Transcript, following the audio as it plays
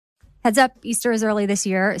Heads up, Easter is early this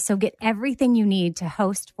year, so get everything you need to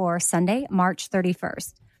host for Sunday, March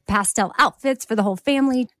 31st. Pastel outfits for the whole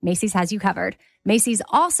family. Macy's has you covered. Macy's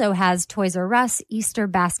also has Toys R Us Easter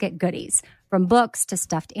basket goodies, from books to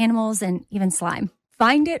stuffed animals and even slime.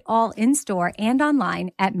 Find it all in-store and online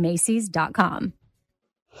at Macys.com.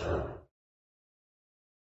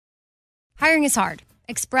 Hiring is hard.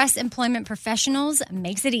 Express Employment Professionals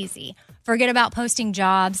makes it easy. Forget about posting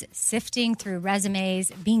jobs, sifting through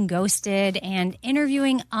resumes, being ghosted, and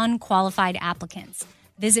interviewing unqualified applicants.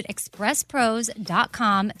 Visit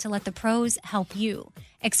expresspros.com to let the pros help you.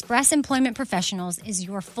 Express Employment Professionals is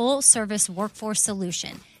your full-service workforce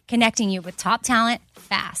solution, connecting you with top talent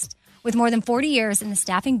fast. With more than 40 years in the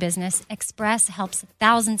staffing business, Express helps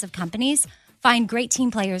thousands of companies find great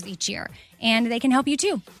team players each year, and they can help you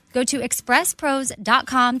too. Go to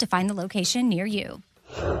expresspros.com to find the location near you.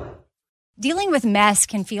 Dealing with mess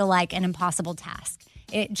can feel like an impossible task.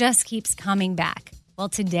 It just keeps coming back. Well,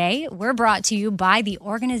 today we're brought to you by the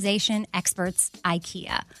organization experts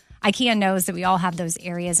IKEA. IKEA knows that we all have those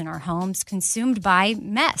areas in our homes consumed by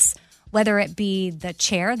mess, whether it be the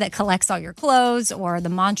chair that collects all your clothes or the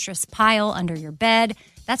monstrous pile under your bed.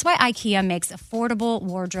 That's why IKEA makes affordable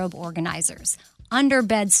wardrobe organizers,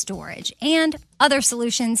 under-bed storage, and other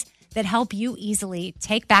solutions that help you easily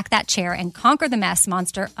take back that chair and conquer the mess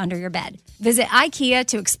monster under your bed. Visit IKEA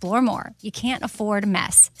to explore more. You can't afford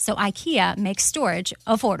mess, so IKEA makes storage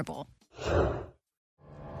affordable.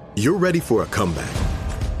 You're ready for a comeback.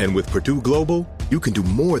 And with Purdue Global, you can do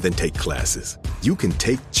more than take classes. You can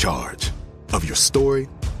take charge of your story,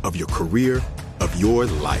 of your career, of your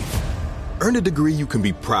life. Earn a degree you can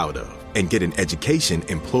be proud of and get an education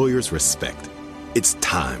employers respect. It's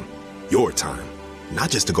time, your time, not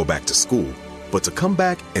just to go back to school, but to come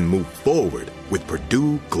back and move forward with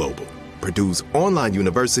Purdue Global, Purdue's online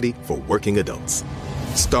university for working adults.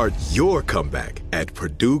 Start your comeback at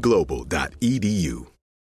purdueglobal.edu.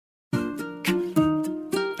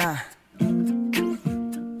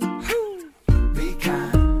 Be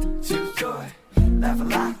kind, choose joy, laugh a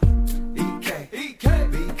lot. Be kind,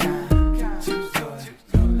 choose joy,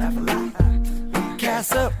 laugh a lot.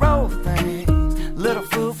 Cast up, roll things, little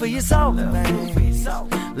food for your soul, things.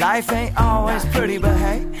 Life ain't always pretty, but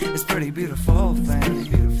hey, it's pretty beautiful,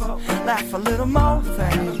 things. Laugh a little more,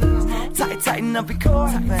 things. Tighten up your core,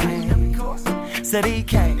 things. Said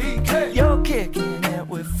EK, you're kicking it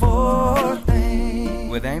with 4 things.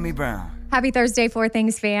 With Amy Brown. Happy Thursday, 4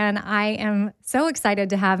 Things fan. I am so excited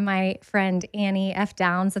to have my friend Annie F.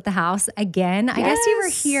 Downs at the house again. Yes. I guess you were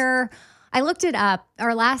here. I looked it up.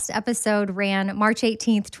 Our last episode ran March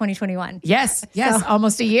 18th, 2021. Yes, so,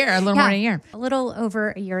 almost a year, a little more than a year. A little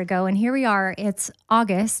over a year ago. And here we are. It's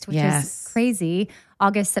August, which is crazy.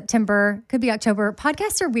 August, September, could be October.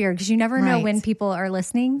 Podcasts are weird because you never know when people are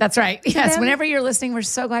listening. That's right. Yes, whenever you're listening, we're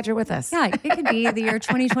so glad you're with us. Yeah, it could be the year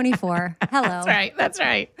 2024. Hello. That's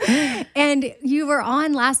right. And you were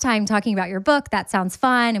on last time talking about your book, That Sounds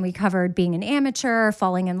Fun, and we covered being an amateur,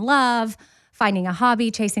 falling in love, finding a hobby,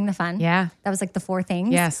 chasing the fun. Yeah. That was like the 4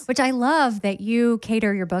 things. Yes. Which I love that you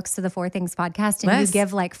cater your books to the 4 Things podcast and you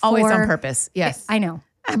give like 4. Always on purpose. Yes. I know.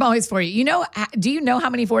 I'm always for you. Do you know how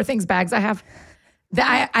many 4 Things bags I have?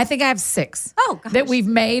 I think I have 6 that we've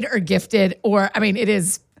made or gifted, it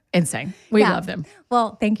is insane. We love them.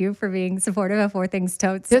 Well, thank you for being supportive of 4 Things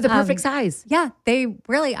totes. They're the perfect size. Yeah,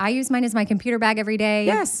 I use mine as my computer bag every day.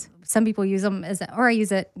 Yes. Some people use them or I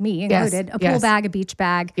use it, me included, a pool bag, a beach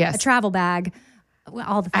bag, a travel bag,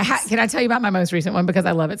 all the things. Can I tell you about my most recent one because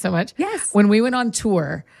I love it so much? Yes. When we went on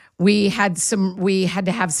tour, we had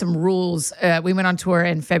to have some rules. We went on tour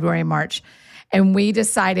in February and March. And we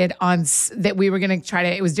decided that we were going to try to,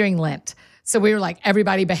 it was during Lent. So we were like,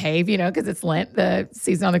 everybody behave, because it's Lent, the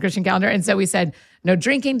season on the Christian calendar. And so we said, no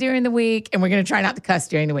drinking during the week. And we're going to try not to cuss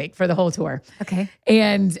during the week for the whole tour. Okay.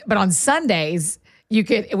 But on Sundays, we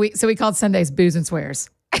called Sundays Booze and Swears.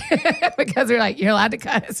 Because we're like, you're allowed to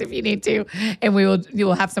cuss if you need to. And you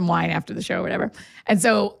will have some wine after the show or whatever. And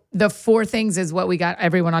so the 4 things is what we got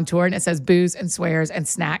everyone on tour. And it says booze and swears and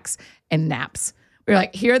snacks and naps. We're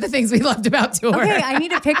like, here are the things we loved about tour. Okay, I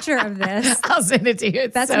need a picture of this. I'll send it to you.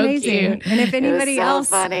 It's That's so amazing. Cute. And if anybody else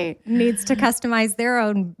funny. needs to customize their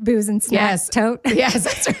own booze and snacks tote. Yes,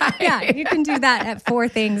 that's right. Yeah, you can do that at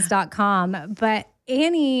 4things.com. But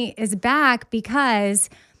Annie is back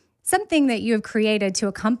because something that you have created to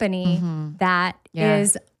accompany that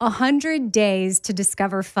is 100 days to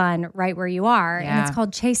discover fun right where you are. Yeah. And it's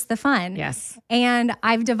called Chase the Fun. Yes. And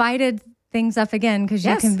I've divided things up again because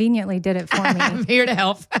you conveniently did it for me. I'm here to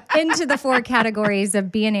help. Into the 4 categories of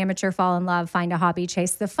be an amateur, fall in love, find a hobby,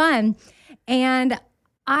 chase the fun. And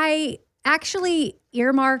I actually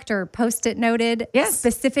earmarked or post-it noted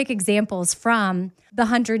specific examples from the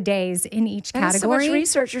 100 days in each category. So much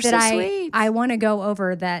research. You're so sweet. I want to go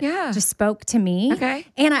over that just spoke to me. Okay.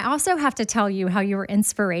 And I also have to tell you how you were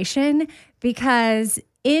inspiration, because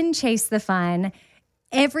in Chase the Fun,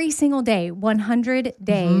 every single day, 100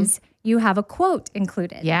 days, you have a quote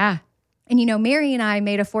included. Yeah. And Mary and I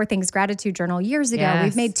made a 4 Things Gratitude Journal years ago. Yes.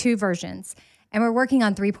 We've made 2 versions, and we're working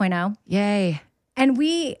on 3.0. Yay. And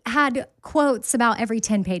we had quotes about every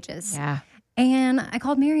 10 pages. Yeah. And I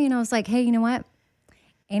called Mary and I was like, hey, you know what?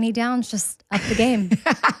 Annie Downs just upped the game.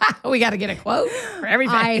 We got to get a quote for every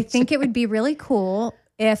page. I think it would be really cool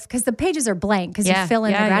because the pages are blank because you fill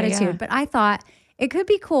in the gratitude. Yeah. But I thought it could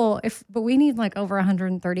be cool but we need like over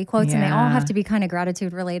 130 quotes and they all have to be kind of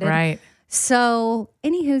gratitude related. Right. So,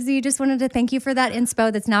 anywho, just wanted to thank you for that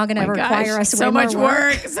inspo that's now going to require us so way much more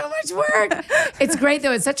work. So much work. It's great,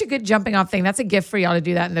 though. It's such a good jumping off thing. That's a gift for y'all to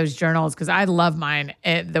do that in those journals, because I love mine,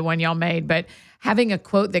 the one y'all made. But having a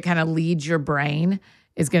quote that kind of leads your brain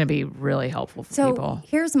is going to be really helpful for people. So,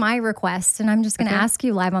 here's my request, and I'm just going to ask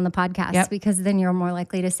you live on the podcast because then you're more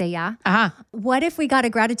likely to say yeah. What if we got a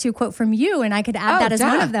gratitude quote from you and I could add that as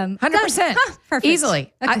one of them? 100%. Perfect.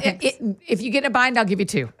 Easily. Okay. If you get in a bind, I'll give you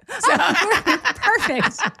 2. So.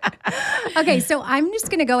 Perfect. Okay, so I'm just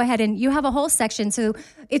going to go ahead and you have a whole section. So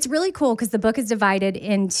it's really cool because the book is divided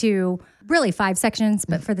into really 5 sections,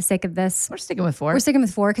 but for the sake of this, we're sticking with 4. We're sticking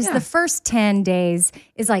with 4 because the first 10 days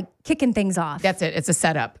is like kicking things off. That's it. It's a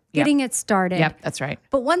setup. Getting it started. Yep, that's right.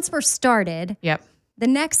 But once we're started, the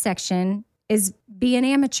next section is be an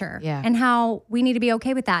amateur and how we need to be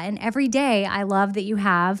okay with that. And every day, I love that you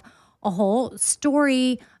have a whole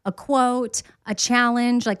story, a quote, a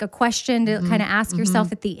challenge, like a question to kind of ask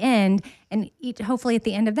yourself at the end. And hopefully at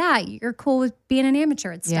the end of that, you're cool with being an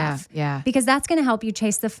amateur at stuff. Yeah. Because that's going to help you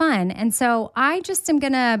chase the fun. And so I just am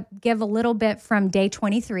going to give a little bit from day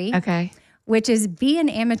 23. Okay. Which is be an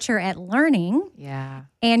amateur at learning. Yeah.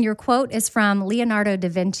 And your quote is from Leonardo da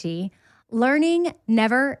Vinci. Learning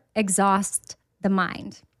never exhausts the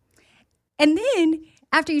mind. And then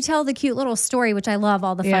after you tell the cute little story, which I love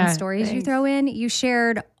all the fun stories you throw in, you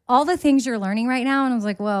shared all the things you're learning right now. And I was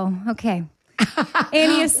like, whoa, okay.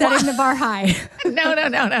 Annie is setting the bar high. No.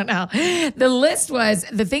 The list was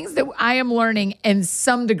the things that I am learning in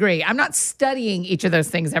some degree. I'm not studying each of those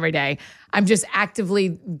things every day. I'm just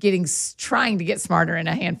actively trying to get smarter in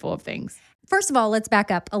a handful of things. First of all, let's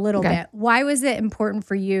back up a little bit. Why was it important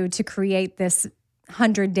for you to create this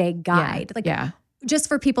 100-day guide? Just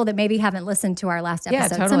for people that maybe haven't listened to our last episode. Yeah,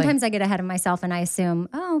 totally. Sometimes I get ahead of myself and I assume,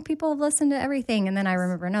 people have listened to everything. And then I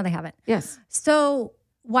remember, no, they haven't. Yes. So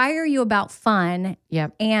why are you about fun?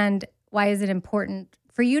 Yep. And why is it important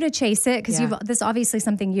for you to chase it? Because this is obviously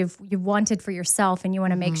something you've wanted for yourself and you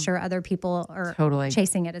want to make sure other people are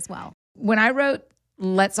chasing it as well. When I wrote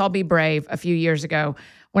Let's All Be Brave a few years ago,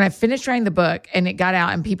 when I finished writing the book and it got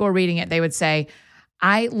out and people were reading it, they would say,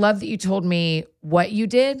 I love that you told me what you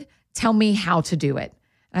did. Tell me how to do it.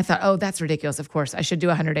 And I thought, that's ridiculous. Of course, I should do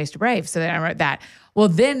 100 Days to Brave. So then I wrote that. Well,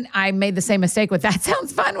 then I made the same mistake with That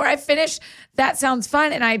Sounds Fun, where I finished That Sounds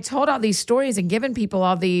Fun. And I told all these stories and given people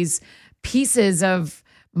all these pieces of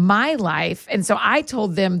my life. And so I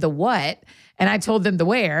told them the what and I told them the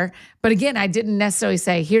where. But again, I didn't necessarily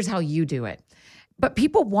say, here's how you do it. But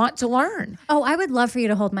people want to learn. Oh, I would love for you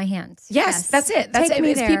to hold my hand. Yes. That's it. That's Take it.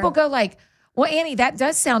 me there. People go like, well, Annie, that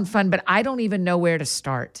does sound fun, but I don't even know where to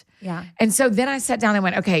start. Yeah. And so then I sat down and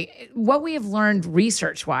went, okay, what we have learned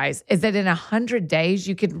research-wise is that in 100 days,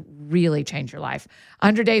 you could really change your life.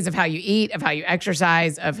 100 days of how you eat, of how you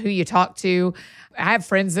exercise, of who you talk to. I have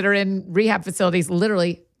friends that are in rehab facilities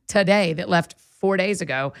literally today that left 4 days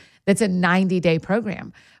ago. That's a 90-day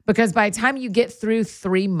program. Because by the time you get through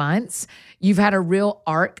 3 months, you've had a real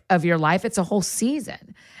arc of your life. It's a whole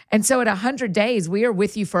season. And so at 100 days, we are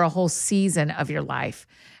with you for a whole season of your life.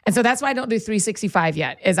 And so that's why I don't do 365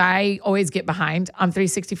 yet, is I always get behind on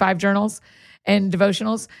 365 journals and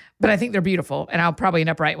devotionals, but I think they're beautiful. And I'll probably end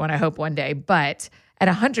up writing one, I hope, one day. But at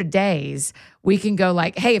 100 days, we can go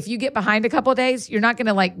like, hey, if you get behind a couple of days, you're not going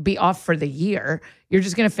to like be off for the year. You're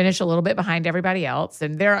just going to finish a little bit behind everybody else.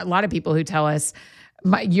 And there are a lot of people who tell us,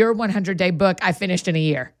 your 100-day book, I finished in a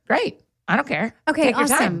year. Great. I don't care. Okay, Take your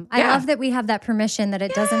awesome. time. I love that we have that permission that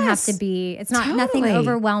it doesn't have to be, it's not nothing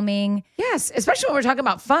overwhelming. Yes, especially when we're talking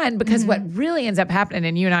about fun, because what really ends up happening,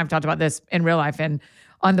 and you and I have talked about this in real life and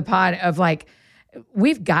on the pod, of like,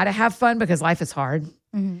 we've got to have fun because life is hard.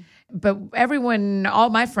 But everyone, all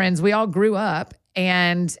my friends, we all grew up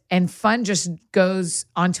and fun just goes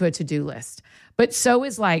onto a to-do list. But so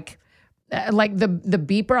is like like the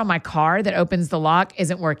beeper on my car that opens the lock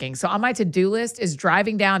isn't working. So on my to-do list is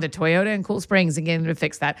driving down to Toyota in Cool Springs and getting them to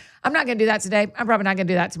fix that. I'm not going to do that today. I'm probably not going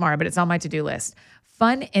to do that tomorrow, but it's on my to-do list.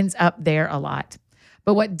 Fun ends up there a lot.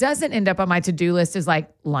 But what doesn't end up on my to-do list is like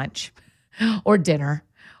lunch or dinner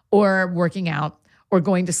or working out or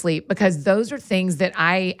going to sleep, because those are things that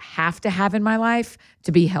I have to have in my life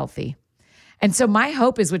to be healthy. And so my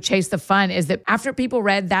hope is with Chase the Fun is that after people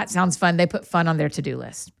read That Sounds Fun, they put fun on their to-do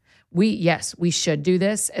list. We should do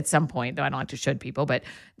this at some point, though I don't like to should people, but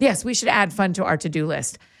yes, we should add fun to our to-do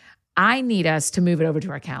list. I need us to move it over to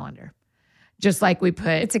our calendar. Just like we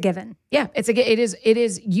put. It's a given. Yeah, it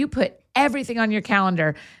is. You put everything on your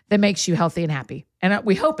calendar that makes you healthy and happy. And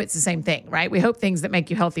we hope it's the same thing, right? We hope things that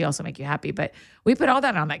make you healthy also make you happy, but we put all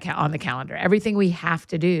that on the calendar, everything we have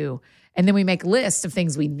to do. And then we make lists of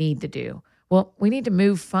things we need to do. Well, we need to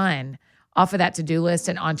move fun off of that to-do list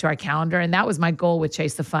and onto our calendar. And that was my goal with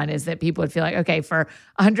Chase the Fun, is that people would feel like, okay, for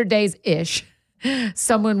 100 days-ish,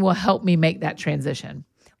 someone will help me make that transition.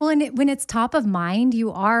 Well, and when it's top of mind,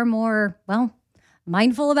 you are more,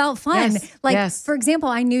 mindful about fun. Yes, for example,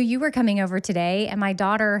 I knew you were coming over today, and my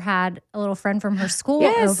daughter had a little friend from her school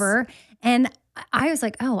over, and I was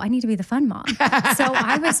like, oh, I need to be the fun mom. So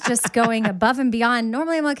I was just going above and beyond.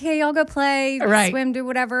 Normally I'm like, hey, y'all go play, swim, do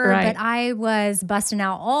whatever. Right. But I was busting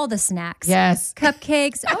out all the snacks. Yes.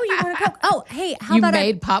 Cupcakes. Oh, you want a Coke? Oh, hey, how about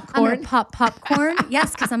made popcorn? I'm gonna pop popcorn.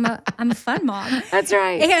 Yes, because I'm a fun mom. That's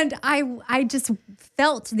right. And I just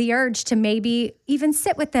felt the urge to maybe even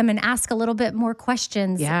sit with them and ask a little bit more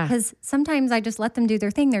questions. Yeah. Because sometimes I just let them do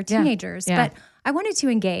their thing. They're teenagers. Yeah. But I wanted to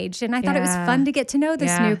engage, and I thought it was fun to get to know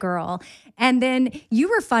this new girl. And then you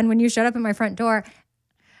were fun when you showed up at my front door.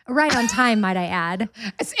 Right on time, might I add.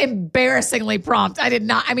 It's embarrassingly prompt.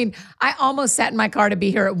 I almost sat in my car to be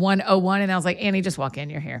here at 1:01, and I was like, Annie, just walk in,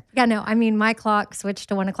 you're here. Yeah, no, my clock switched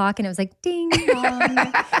to 1 o'clock, and it was like, ding dong.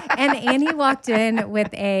 And Annie walked in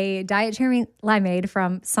with a diet cherry limeade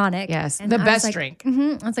from Sonic. Yes, and the best drink.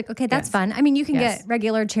 I was like, okay, that's fun. You can get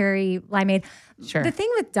regular cherry limeade. Sure. The thing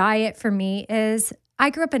with diet for me is I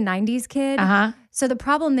grew up a 90s kid. So the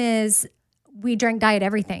problem is we drank diet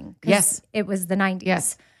everything. Yes. It was the 90s.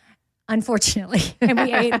 Yes. Unfortunately. And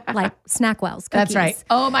we ate like Snackwells cookies. That's right.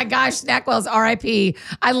 Oh my gosh, Snackwells, RIP.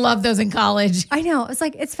 I love those in college. I know. It's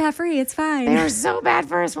like, it's fat free. It's fine. They were so bad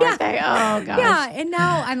for us, weren't they? Oh gosh. Yeah. And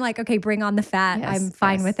now I'm like, okay, bring on the fat. Yes, I'm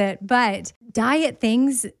fine with it. But diet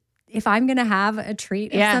things, if I'm going to have a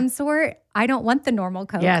treat of some sort, I don't want the normal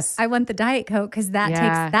Coke. Yes. I want the Diet Coke because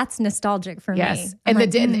that's nostalgic for me.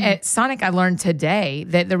 And at Sonic, I learned today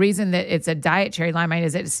that the reason that it's a diet cherry limeade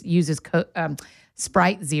is it uses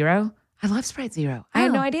Sprite Zero. I love Sprite Zero. I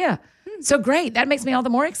had no idea. So great. That makes me all the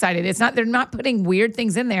more excited. They're not putting weird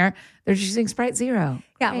things in there. They're just using Sprite Zero.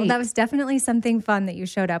 Yeah, Great. well, that was definitely something fun that you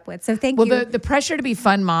showed up with. So thank you. Well, the pressure to be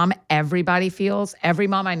fun mom, everybody feels. Every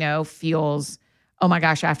mom I know feels, oh my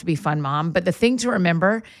gosh, I have to be fun mom. But the thing to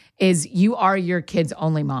remember is you are your kid's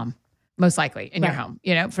only mom, most likely in your home,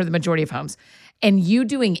 for the majority of homes. And you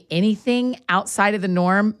doing anything outside of the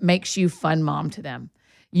norm makes you fun mom to them.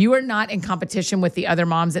 You are not in competition with the other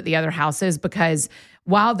moms at the other houses, because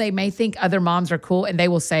while they may think other moms are cool and they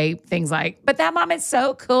will say things like, but that mom is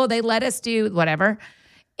so cool, they let us do whatever.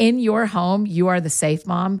 In your home, you are the safe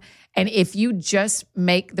mom. And if you just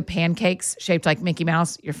make the pancakes shaped like Mickey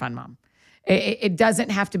Mouse, you're fun mom. It doesn't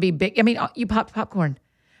have to be big. You popped popcorn,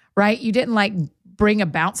 right? You didn't bring a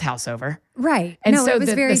bounce house over. Right. And no, so it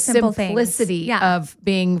was very simple simplicity of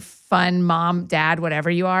being fun mom, dad, whatever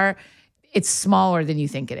you are, it's smaller than you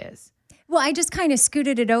think it is. Well, I just kind of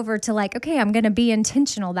scooted it over to okay, I'm going to be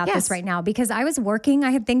intentional about this right now, because I was working.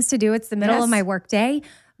 I had things to do. It's the middle of my work day.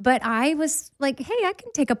 But I was like, hey, I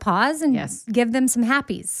can take a pause and give them some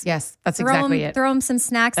happies. Yes, that's exactly it. Throw them some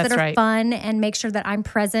snacks that are fun and make sure that I'm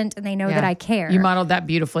present and they know that I care. You modeled that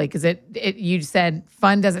beautifully, because you said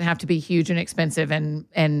fun doesn't have to be huge and expensive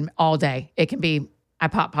and all day. It can be, I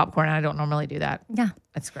pop popcorn and I don't normally do that. Yeah.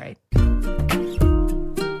 That's great.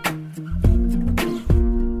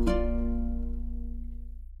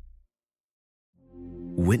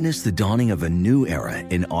 Witness the dawning of a new era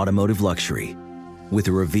in automotive luxury, with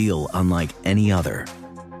a reveal unlike any other,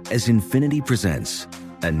 as Infiniti presents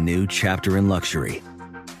a new chapter in luxury,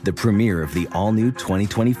 the premiere of the all-new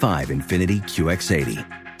 2025 Infiniti QX80.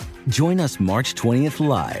 Join us March 20th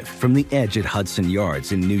live from the Edge at Hudson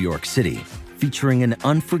Yards in New York City, featuring an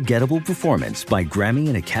unforgettable performance by Grammy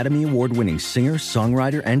and Academy Award-winning singer,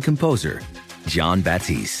 songwriter, and composer, Jon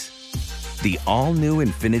Batiste. The all-new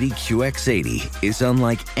Infiniti QX80 is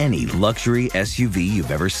unlike any luxury SUV you've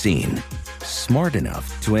ever seen. Smart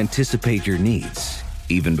enough to anticipate your needs,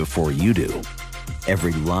 even before you do.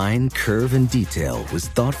 Every line, curve, and detail was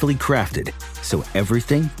thoughtfully crafted so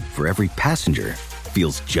everything for every passenger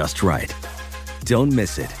feels just right. Don't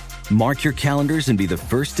miss it. Mark your calendars and be the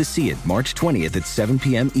first to see it March 20th at 7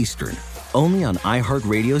 p.m. Eastern, only on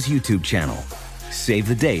iHeartRadio's YouTube channel. Save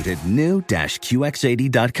the date at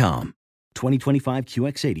new-QX80.com. 2025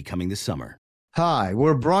 QX80 coming this summer. Hi,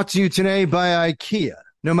 we're brought to you today by IKEA.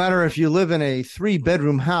 No matter if you live in a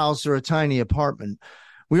 3-bedroom house or a tiny apartment,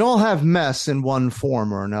 we all have mess in one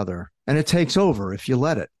form or another, and it takes over if you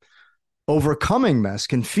let it. Overcoming mess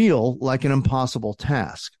can feel like an impossible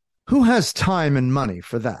task. Who has time and money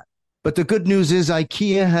for that? But the good news is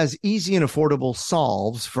IKEA has easy and affordable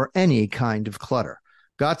solves for any kind of clutter.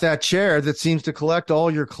 Got that chair that seems to collect all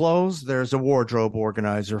your clothes? There's a wardrobe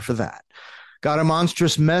organizer for that. Got a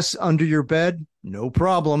monstrous mess under your bed? No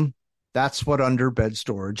problem. That's what under-bed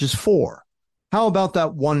storage is for. How about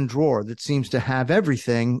that one drawer that seems to have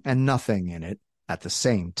everything and nothing in it at the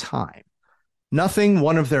same time? Nothing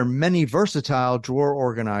one of their many versatile drawer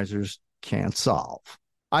organizers can't solve.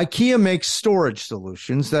 IKEA makes storage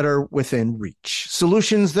solutions that are within reach,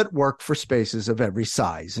 solutions that work for spaces of every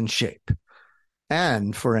size and shape,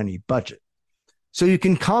 and for any budget. So you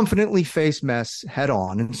can confidently face mess head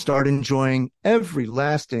on and start enjoying every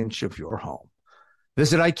last inch of your home.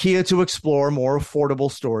 Visit IKEA to explore more affordable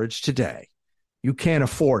storage today. You can't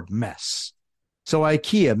afford mess. So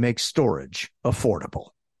IKEA makes storage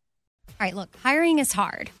affordable. All right, look, hiring is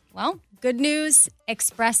hard. Well, good news,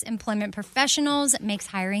 Express Employment Professionals makes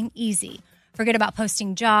hiring easy. Forget about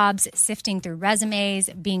posting jobs, sifting through resumes,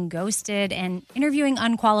 being ghosted, and interviewing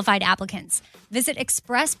unqualified applicants. Visit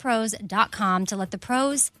expresspros.com to let the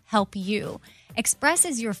pros help you. Express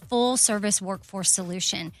is your full-service workforce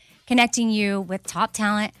solution, connecting you with top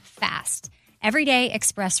talent fast. Every day,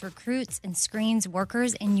 Express recruits and screens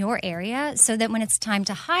workers in your area so that when it's time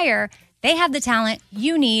to hire, they have the talent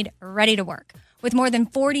you need ready to work. With more than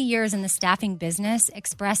 40 years in the staffing business,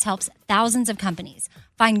 Express helps thousands of companies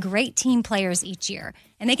find great team players each year,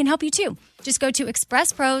 and they can help you too. Just go to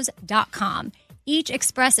expresspros.com. Each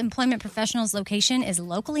Express Employment Professionals location is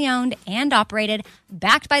locally owned and operated,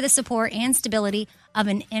 backed by the support and stability of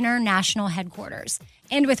an international headquarters.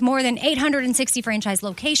 And with more than 860 franchise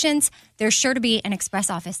locations, there's sure to be an Express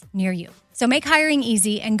office near you. So make hiring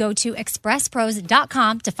easy and go to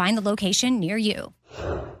expresspros.com to find the location near you.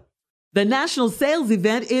 The national sales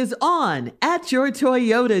event is on at your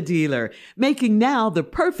Toyota dealer, making now the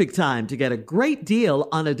perfect time to get a great deal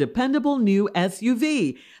on a dependable new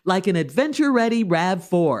SUV, like an adventure-ready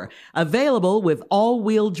RAV4. Available with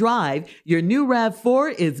all-wheel drive, your new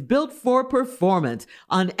RAV4 is built for performance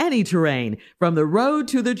on any terrain, from the road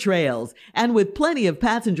to the trails. And with plenty of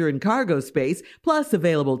passenger and cargo space, plus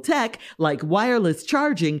available tech like wireless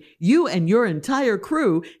charging, you and your entire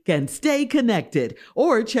crew can stay connected.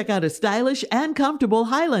 Or check out a stylish and comfortable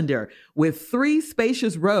Highlander with 3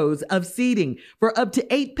 spacious rows of seating for up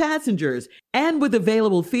to 8 passengers. And with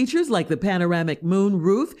available features like the panoramic moon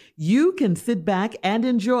roof, you can sit back and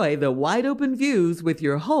enjoy the wide open views with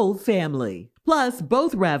your whole family. Plus,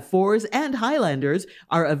 both RAV4s and Highlanders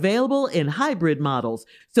are available in hybrid models.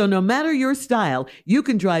 So no matter your style, you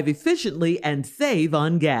can drive efficiently and save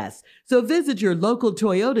on gas. So visit your local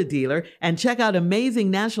Toyota dealer and check out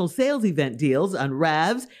amazing national sales event deals on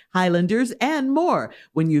RAVs, Highlanders, and more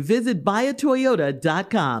when you visit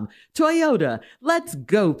buyatoyota.com. Toyota, let's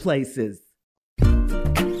go places.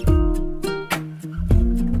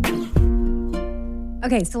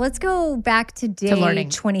 Okay, so let's go back to day learning.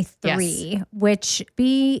 23, Yes. which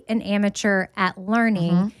be an amateur at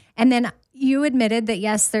learning. Mm-hmm. And then you admitted that,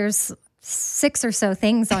 yes, there's 6 or so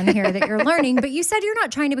things on here that you're learning, but you said you're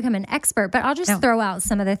not trying to become an expert, but I'll just throw out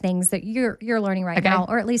some of the things that you're learning right now,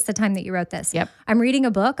 or at least the time that you wrote this. Yep. I'm reading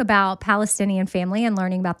a book about Palestinian family and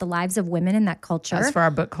learning about the lives of women in that culture. That's for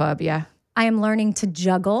our book club, yeah. I am learning to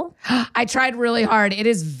juggle. I tried really hard. It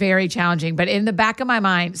is very challenging, but in the back of my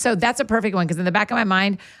mind, so that's a perfect one because in the back of my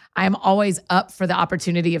mind, I am always up for the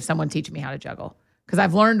opportunity of someone teaching me how to juggle because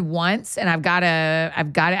I've learned once and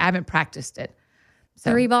I haven't practiced it.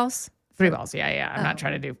 So, 3 balls? 3 balls, yeah. I'm not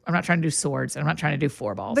trying to do swords. I'm not trying to do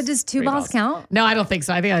 4 balls. But does 2 3 balls count? No, I don't think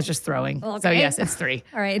so. I think that's just throwing. Okay. So yes, it's 3.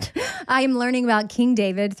 All right. I am learning about King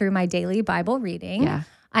David through my daily Bible reading. Yeah.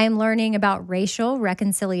 I am learning about racial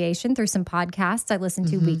reconciliation through some podcasts I listen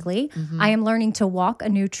to weekly. I am learning to walk a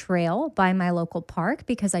new trail by my local park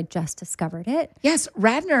because I just discovered it. Yes,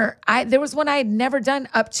 Radnor. There was one I had never done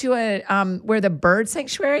up to where the bird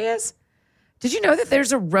sanctuary is. Did you know that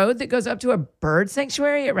there's a road that goes up to a bird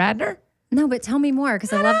sanctuary at Radnor? No, but tell me more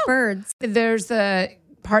because I love birds. There's the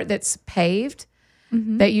part that's paved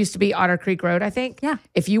that used to be Otter Creek Road, I think. Yeah.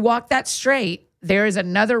 If you walk that straight, there is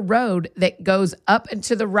another road that goes up and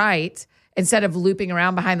to the right instead of looping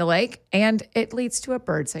around behind the lake, and it leads to a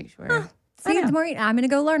bird sanctuary. See, Maureen, I'm going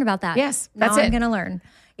to go learn about that. Yes, now that's I'm it. going to learn.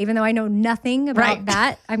 Even though I know nothing about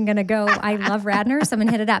that, I'm going to go. I love Radnor, so I'm going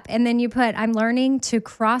to hit it up. And then you put, I'm learning to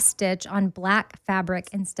cross stitch on black fabric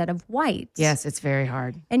instead of white. Yes, it's very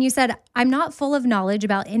hard. And you said, I'm not full of knowledge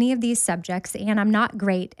about any of these subjects, and I'm not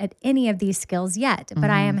great at any of these skills yet, but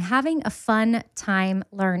I am having a fun time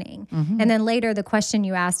learning. And then later, the question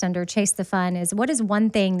you asked under Chase the Fun is, what is one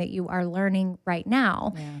thing that you are learning right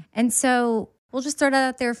now? Yeah. And so we'll just throw that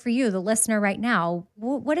out there for you, the listener right now.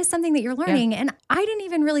 What is something that you're learning? Yeah. And I didn't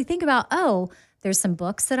even really think about, there's some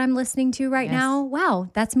books that I'm listening to right now. Wow,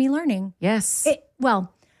 that's me learning. Yes.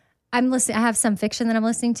 I'm listening. I have some fiction that I'm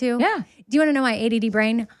listening to. Yeah. Do you want to know my ADD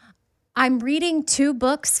brain? I'm reading 2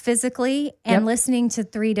 books physically and listening to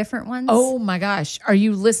 3 different ones. Oh my gosh. Are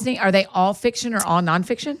you listening? Are they all fiction or all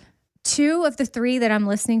nonfiction? 2 of the 3 that I'm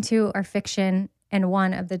listening to are fiction, and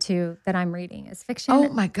 1 of the 2 that I'm reading is fiction. Oh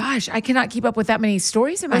my gosh. I cannot keep up with that many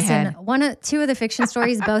stories in my head. 2 of the fiction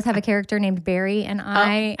stories both have a character named Barry, and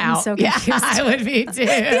I am so confused. Yeah, I would be too.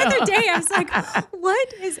 The other day, I was like,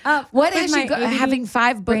 what is up? What with has my you ADD having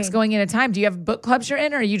 5 books brain? going at a time? Do you have book clubs you're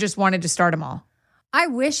in, or you just wanted to start them all? I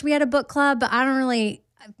wish we had a book club, but I don't really.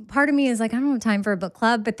 Part of me is like, I don't have time for a book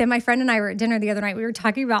club. But then my friend and I were at dinner the other night. We were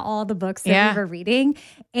talking about all the books that we were reading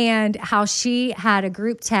and how she had a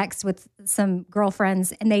group text with some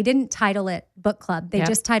girlfriends, and they didn't title it book club. They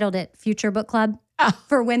just titled it Future Book Club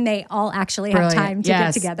for when they all actually have time to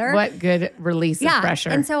get together. What good release of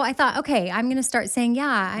pressure. And so I thought, okay, I'm going to start saying,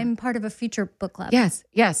 I'm part of a future book club. Yes.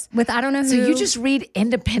 With I don't know who. So you just read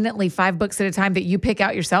independently 5 books at a time that you pick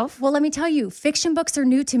out yourself? Well, let me tell you, fiction books are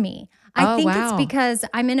new to me. I think it's because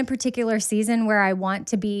I'm in a particular season where I want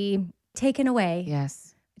to be taken away.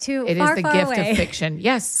 Yes. It is the gift of fiction.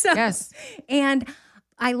 Yes. Yes. And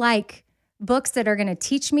I like books that are going to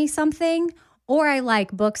teach me something, or I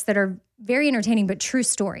like books that are very entertaining but true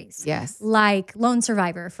stories. Yes. Like Lone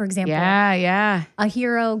Survivor, for example. Yeah. A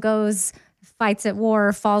hero goes, fights at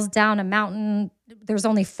war, falls down a mountain. There's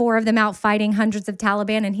only 4 of them out fighting hundreds of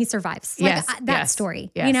Taliban, and he survives. That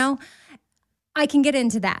story, you know? I can get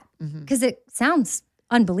into that because it sounds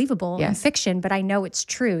unbelievable in fiction, but I know it's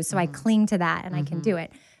true. So I cling to that and I can do it.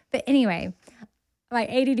 But anyway, my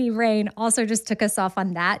ADD brain also just took us off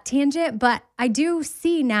on that tangent. But I do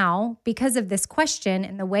see now, because of this question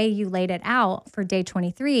and the way you laid it out for day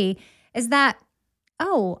 23, is that,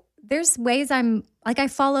 there's ways I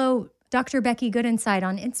follow Dr. Becky Goodinside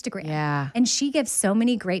on Instagram. Yeah. And she gives so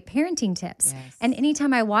many great parenting tips. Yes. And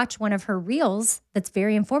anytime I watch one of her reels that's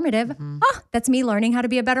very informative, that's me learning how to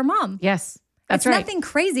be a better mom. Yes. That's right. It's nothing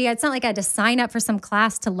crazy. It's not like I had to sign up for some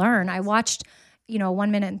class to learn. I watched,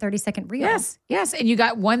 1 minute and 30-second reel. Yes. And you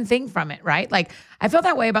got one thing from it, right? Like, I feel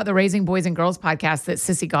that way about the Raising Boys and Girls podcast that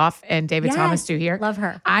Sissy Goff and David Thomas do here. Love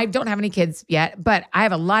her. I don't have any kids yet, but I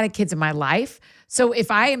have a lot of kids in my life. So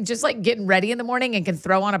if I am just like getting ready in the morning and can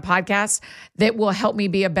throw on a podcast that will help me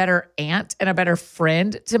be a better aunt and a better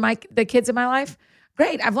friend to the kids in my life,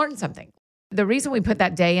 great. I've learned something. The reason we put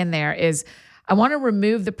that day in there is I want to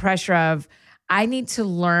remove the pressure of I need to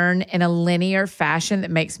learn in a linear fashion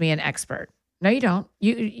that makes me an expert. No, you don't.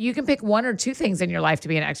 You can pick 1 or 2 things in your life to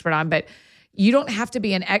be an expert on, but you don't have to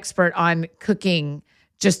be an expert on cooking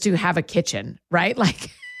just to have a kitchen, right?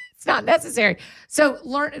 Like, it's not necessary. So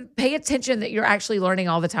pay attention that you're actually learning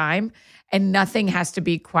all the time, and nothing has to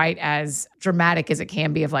be quite as dramatic as it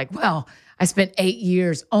can be of like, well, I spent 8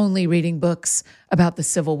 years only reading books about the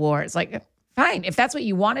Civil War. It's like, fine. If that's what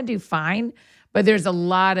you want to do, fine. But there's a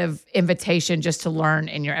lot of invitation just to learn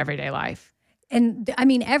in your everyday life. And I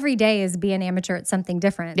mean, every day is be an amateur at something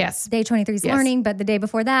different. Yes. Day 23 is learning, but the day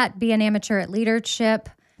before that, be an amateur at leadership.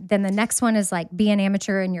 Then the next one is like be an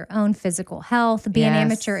amateur in your own physical health, be an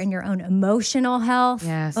amateur in your own emotional health.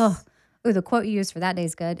 Yes. Oh, the quote you used for that day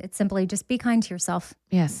is good. It's simply just be kind to yourself.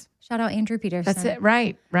 Yes. Shout out Andrew Peterson. That's it.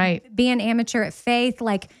 Right. Be an amateur at faith,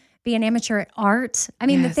 like be an amateur at art. I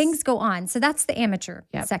mean, the things go on. So that's the amateur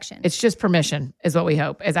section. It's just permission is what we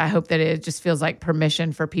hope. I hope that it just feels like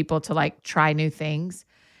permission for people to like try new things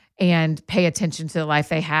and pay attention to the life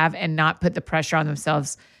they have and not put the pressure on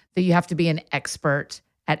themselves that you have to be an expert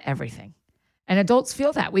at everything. And adults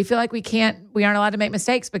feel that. We feel like we aren't allowed to make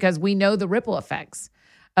mistakes because we know the ripple effects.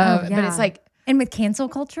 But it's like, and with cancel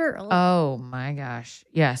culture. Oh my gosh.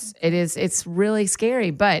 Yes, it is. It's really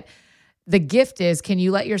scary. But the gift is, can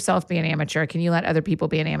you let yourself be an amateur? Can you let other people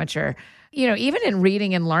be an amateur? Even in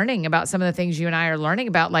reading and learning about some of the things you and I are learning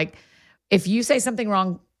about, like if you say something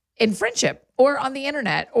wrong in friendship or on the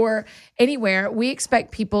internet or anywhere, we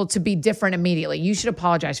expect people to be different immediately. You should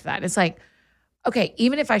apologize for that. It's like, okay,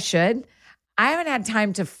 even if I should, I haven't had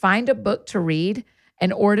time to find a book to read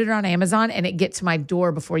and order it on Amazon and it get to my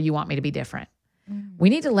door before you want me to be different. We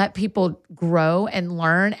need to let people grow and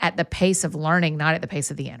learn at the pace of learning, not at the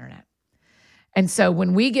pace of the internet. And so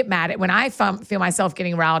when we get mad at, when I feel myself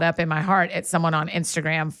getting riled up in my heart at someone on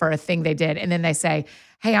Instagram for a thing they did, and then they say,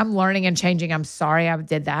 hey, I'm learning and changing. I'm sorry I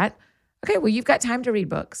did that. Okay, well, you've got time to read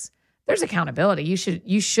books. There's accountability.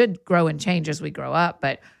 You should grow and change as we grow up,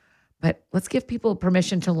 but let's give people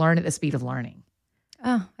permission to learn at the speed of learning.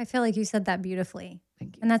 Oh, I feel like you said that beautifully.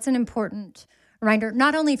 Thank you. And that's an important reminder,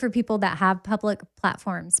 not only for people that have public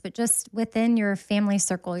platforms, but just within your family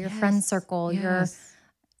circle, your friend circle,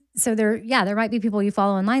 so there might be people you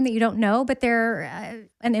follow online that you don't know, but they're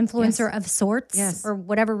an influencer of sorts or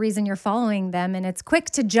whatever reason you're following them. And it's quick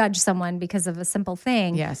to judge someone because of a simple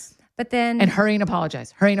thing. Yes. But then... And hurry and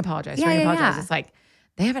apologize. Yeah. It's like,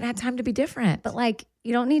 they haven't had time to be different. But like,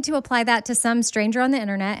 you don't need to apply that to some stranger on the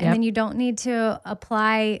internet. And then you don't need to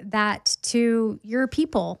apply that to your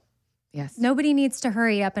people. Yes. Nobody needs to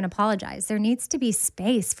hurry up and apologize. There needs to be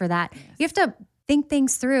space for that. Yes. You have to think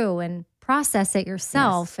things through and process it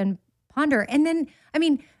yourself and ponder. And then, I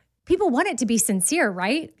mean, people want it to be sincere,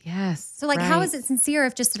 right? Yes. So like, how is it sincere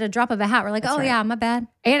if just at a drop of a hat, we're like, yeah, my bad.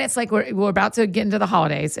 And it's like, we're about to get into the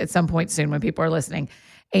holidays at some point soon when people are listening.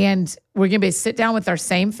 And we're going to be sit down with our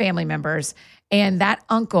same family members, and that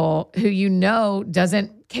uncle who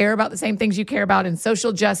doesn't care about the same things you care about in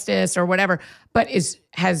social justice or whatever, but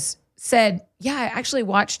has said, yeah, I actually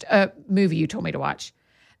watched a movie you told me to watch.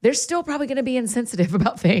 They're still probably going to be insensitive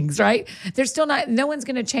about things, right? They're still no one's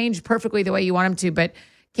going to change perfectly the way you want them to, but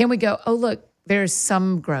can we go, oh, look, there's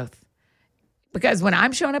some growth. Because when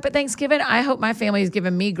I'm showing up at Thanksgiving, I hope my family has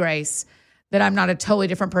given me grace that I'm not a totally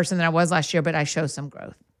different person than I was last year, but I show some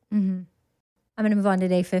growth. Mm-hmm. I'm going to move on to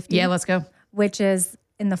day 50. Yeah, let's go. Which is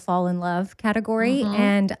in the fall in love category. Mm-hmm.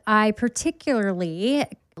 And I particularly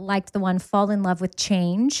liked the one fall in love with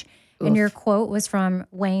change. Oof. And your quote was from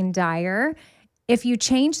Wayne Dyer. If you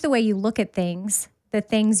change the way you look at things, the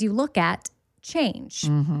things you look at change.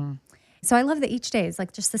 Mm-hmm. So I love that each day is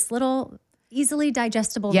like just this little easily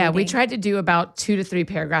digestible reading. We tried to do about 2 to 3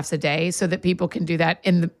 paragraphs a day so that people can do that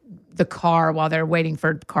in the car while they're waiting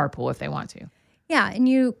for carpool if they want to. Yeah, and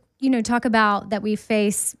you talk about that we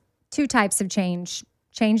face 2 types of change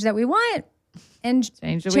that we want and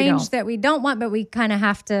change that we don't want, but we kind of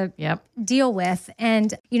have to deal with.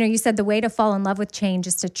 And, you said the way to fall in love with change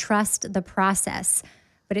is to trust the process,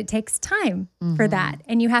 but it takes time for that.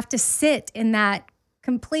 And you have to sit in that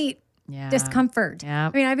complete discomfort. Yeah.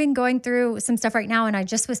 I mean, I've been going through some stuff right now, and I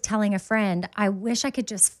just was telling a friend, I wish I could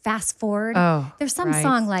just fast forward. Oh, there's some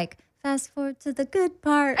song like, fast forward to the good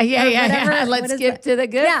part. Yeah. Let's skip to the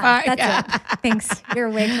good part. That's it. Thanks. You're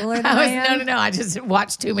way cooler than I am. No. I just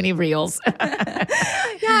watched too many reels.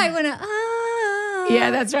 I want to, yeah,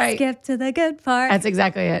 that's right. Skip to the good part. That's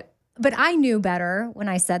exactly it. But I knew better when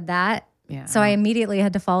I said that. Yeah. So I immediately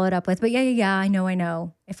had to follow it up with, but I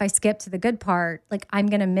know. If I skip to the good part, like I'm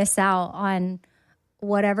going to miss out on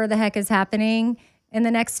whatever the heck is happening in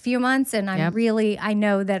the next few months. And I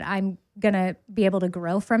know that I'm going to be able to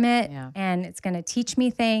grow from it, and it's going to teach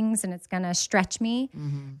me things, and it's going to stretch me.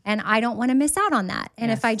 Mm-hmm. And I don't want to miss out on that.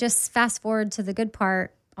 And if I just fast forward to the good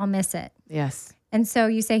part, I'll miss it. Yes. And so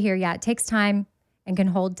you say here, it takes time and can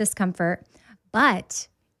hold discomfort, but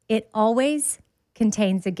it always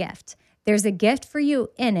contains a gift. There's a gift for you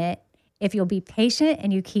in it if you'll be patient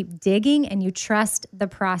and you keep digging and you trust the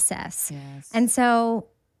process. Yes. And so,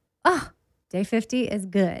 day 50 is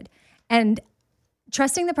good. And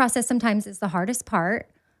trusting the process sometimes is the hardest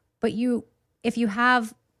part, but if you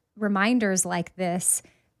have reminders like this,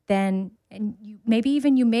 then maybe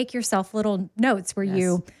even you make yourself little notes where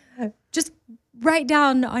you just write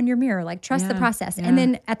down on your mirror, like trust the process. Yeah. And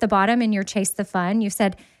then at the bottom in your Chase the Fun, you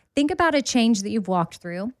said, think about a change that you've walked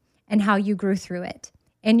through and how you grew through it.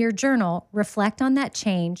 In your journal, reflect on that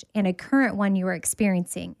change and a current one you are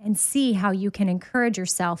experiencing and see how you can encourage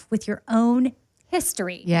yourself with your own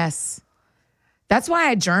history. Yes. That's why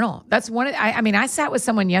I journal. That's I sat with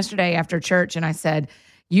someone yesterday after church and I said,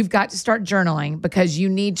 you've got to start journaling because you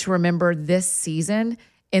need to remember this season.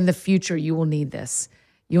 In the future, you will need this.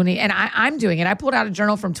 And I'm doing it. I pulled out a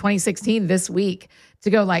journal from 2016 this week to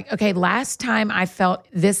go like, okay, last time I felt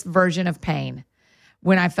this version of pain,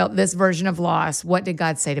 when I felt this version of loss, what did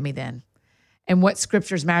God say to me then? And what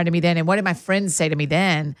scriptures mattered to me then? And what did my friends say to me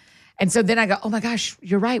then? And so then I go, oh my gosh,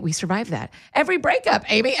 you're right. We survived that. Every breakup,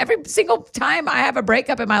 Amy, every single time I have a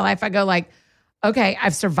breakup in my life, I go like, okay,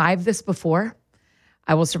 I've survived this before.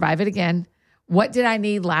 I will survive it again. What did I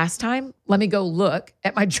need last time? Let me go look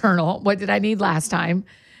at my journal. What did I need last time?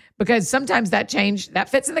 because sometimes that change, that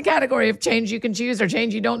fits in the category of change you can choose or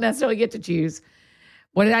change you don't necessarily get to choose.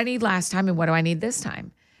 What did I need last time and what do I need this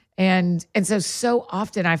time? And so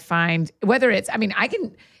often I find whether it's, I mean, I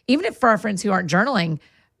can, even if for our friends who aren't journaling,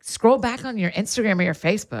 scroll back on your Instagram or your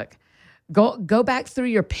Facebook, go back through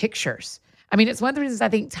your pictures. I mean, it's one of the reasons I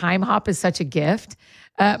think Time Hop is such a gift.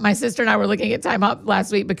 My sister and I were looking at Time Hop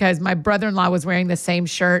last week because my brother-in-law was wearing the same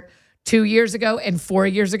shirt 2 years ago and 4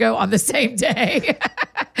 years ago on the same day.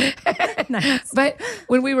 Nice. But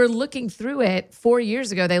when we were looking through it 4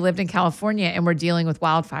 years ago, they lived in California and were dealing with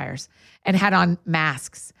wildfires and had on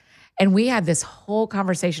masks. And we had this whole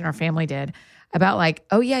conversation, our family did, about like,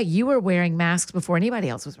 oh yeah, you were wearing masks before anybody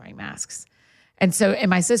else was wearing masks. And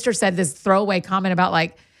my sister said this throwaway comment about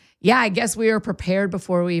like, yeah, I guess we were prepared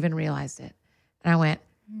before we even realized it. And I went,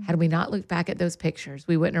 had we not looked back at those pictures,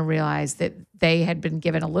 we wouldn't have realized that they had been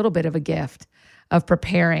given a little bit of a gift of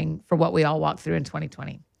preparing for what we all walked through in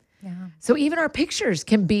 2020. Yeah. So even our pictures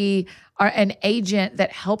can be an agent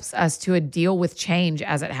that helps us to deal with change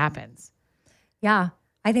as it happens. Yeah.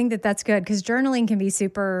 I think that's good because journaling can be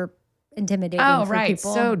super intimidating for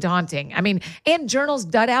people. So daunting. I mean, and journals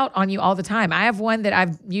dud out on you all the time. I have one that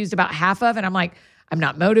I've used about half of and I'm like, I'm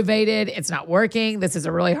not motivated. It's not working. This is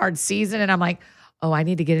a really hard season. And I'm like, oh, I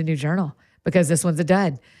need to get a new journal because this one's a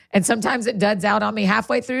dud. And sometimes it duds out on me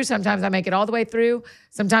halfway through. Sometimes I make it all the way through.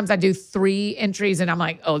 Sometimes I do 3 entries and I'm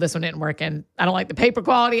like, oh, this one didn't work. And I don't like the paper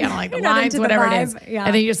quality. I don't like the lines, whatever it is. Yeah.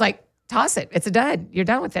 And then you just like toss it. It's a dud. You're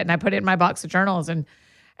done with it. And I put it in my box of journals. And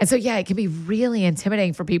so, yeah, it can be really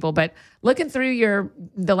intimidating for people. But looking through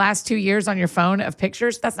the last 2 years on your phone of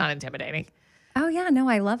pictures, that's not intimidating. Oh yeah, no,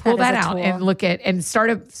 I love that. Pull that as a out tool. and look at and start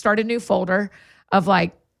a new folder of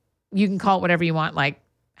like, you can call it whatever you want, like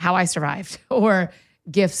how I survived or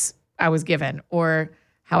gifts I was given or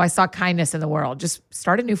how I saw kindness in the world. Just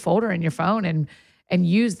start a new folder in your phone and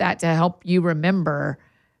use that to help you remember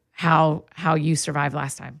how you survived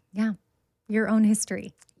last time. Yeah, your own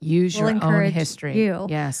history. Use We'll your own encourage history. you.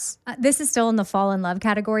 Yes. This is still in the fall in love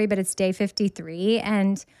category, but it's day 53.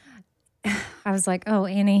 And I was like, oh,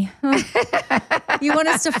 Annie, you want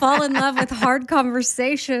us to fall in love with hard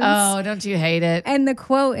conversations. Oh, don't you hate it? And the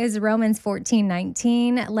quote is Romans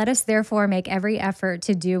 14:19. Let us therefore make every effort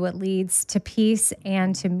to do what leads to peace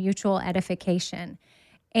and to mutual edification.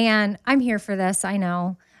 And I'm here for this, I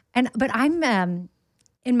know. But I'm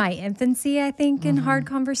in my infancy, I think, in hard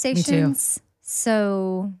conversations.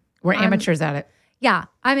 So we're amateurs at it. Yeah,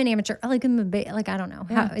 I'm an amateur. Like I'm I don't know.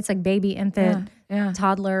 How, it's like baby, infant,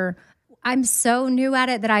 toddler. I'm so new at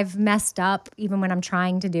it that I've messed up even when I'm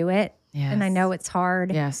trying to do it. Yes. And I know it's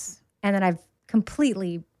hard. Yes. And then I've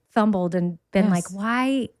completely fumbled and been like,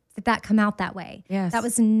 why did that come out that way? Yes. That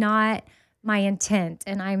was not my intent.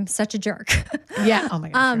 And I'm such a jerk. Yeah. Oh my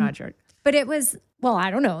gosh, you're not a jerk. But it was, well,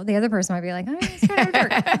 I don't know. The other person might be like, oh, it's kind of a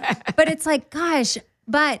jerk. But it's like, gosh,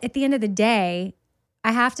 but at the end of the day,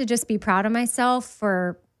 I have to just be proud of myself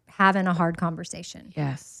for having a hard conversation.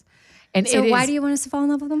 Yes. And so why do you want us to fall in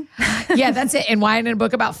love with them? Yeah, that's it. And why in a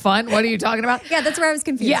book about fun? What are you talking about? Yeah, that's where I was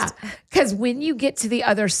confused. Yeah, because when you get to the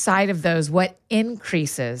other side of those, what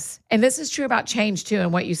increases, and this is true about change too,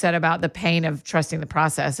 and what you said about the pain of trusting the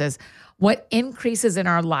process is what increases in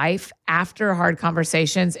our life after hard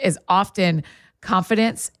conversations is often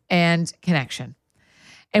confidence and connection.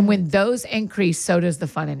 And when those increase, so does the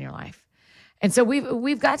fun in your life. And so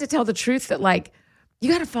we've got to tell the truth that like, you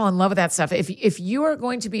got to fall in love with that stuff. If you are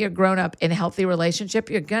going to be a grown-up in a healthy relationship,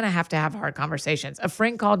 you're going to have hard conversations. A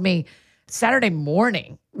friend called me Saturday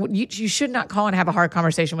morning. You should not call and have a hard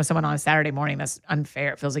conversation with someone on a Saturday morning. That's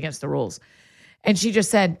unfair. It feels against the rules. And she just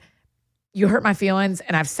said, you hurt my feelings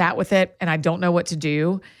and I've sat with it and I don't know what to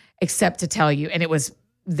do except to tell you. And it was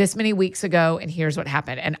this many weeks ago and here's what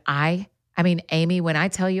happened. And I mean, Amy, when I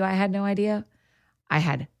tell you I had no idea, I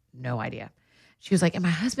had no idea. She was like, and my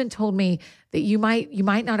husband told me that you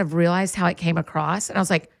might not have realized how it came across. And I was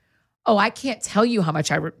like, oh, I can't tell you how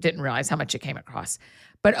much I didn't realize how much it came across.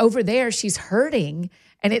 But over there, she's hurting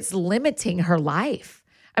and it's limiting her life.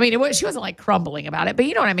 I mean, she wasn't like crumbling about it, but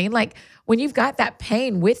you know what I mean? Like when you've got that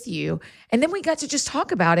pain with you, and then we got to just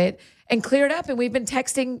talk about it and clear it up. And we've been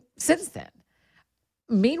texting since then.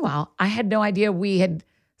 Meanwhile, I had no idea we had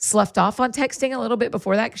sloughed off on texting a little bit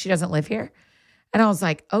before that because she doesn't live here. And I was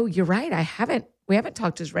like, oh, you're right. We haven't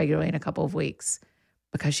talked as regularly in a couple of weeks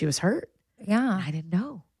because she was hurt. Yeah. And I didn't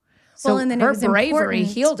know. So and then her it was bravery important.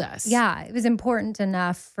 healed us. Yeah. It was important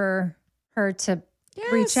enough for her to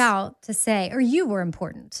reach out to say, or you were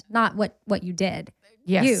important, not what you did.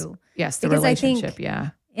 Yes. You. Yes, the because relationship, I think yeah.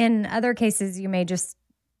 In other cases, you may just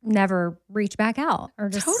never reach back out or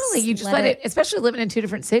just Totally. You just let it, especially living in 2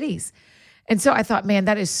 different cities. And so I thought, man,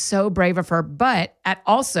 that is so brave of her. But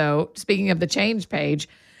speaking of the change page,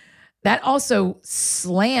 that also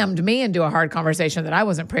slammed me into a hard conversation that I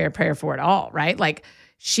wasn't prepared for at all, right? Like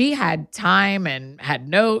she had time and had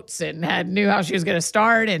notes and knew how she was going to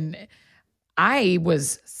start. And I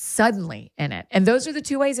was suddenly in it. And those are the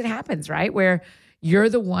two ways it happens, right? Where you're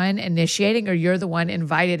the one initiating or you're the one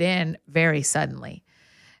invited in very suddenly.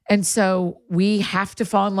 And so we have to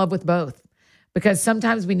fall in love with both, because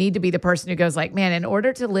sometimes we need to be the person who goes like, man, in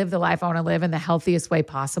order to live the life I want to live in the healthiest way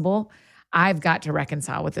possible, I've got to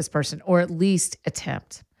reconcile with this person, or at least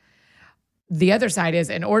attempt. The other side is,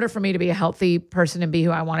 in order for me to be a healthy person and be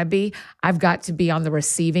who I want to be, I've got to be on the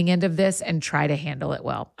receiving end of this and try to handle it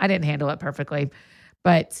well. I didn't handle it perfectly,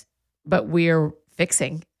 but we're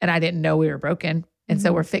fixing, and I didn't know we were broken. And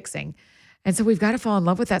so we're fixing. And so we've got to fall in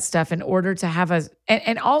love with that stuff in order to have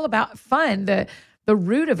and all about fun. The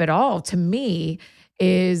root of it all to me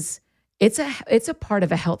is it's a part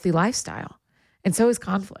of a healthy lifestyle. And so is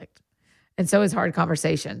conflict. And so is hard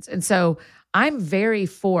conversations. And so I'm very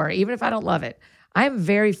for, even if I don't love it, I'm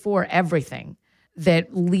very for everything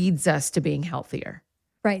that leads us to being healthier.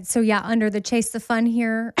 Right. So yeah, under the chase the fun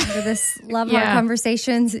here, under this love heart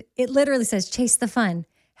conversations, it literally says chase the fun.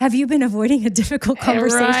 Have you been avoiding a difficult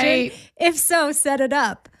conversation? Right. If so, set it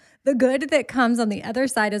up. The good that comes on the other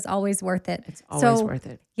side is always worth it. It's always worth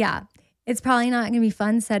it. Yeah. It's probably not going to be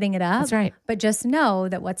fun setting it up. That's right. But just know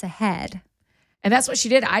that what's ahead. And that's what she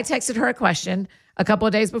did. I texted her a question a couple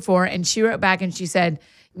of days before, and she wrote back and she said,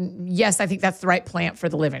 yes, I think that's the right plant for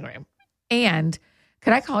the living room. And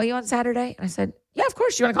could I call you on Saturday? And I said, yeah, of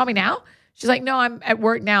course. You want to call me now? She's like, no, I'm at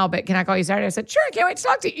work now, but can I call you Saturday? I said, sure, I can't wait to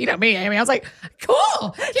talk to you. You know me, Amy. I was like,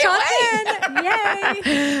 cool. Can't wait.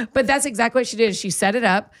 Yay. But that's exactly what she did. She set it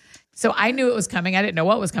up. So I knew it was coming. I didn't know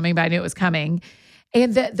what was coming, but I knew it was coming.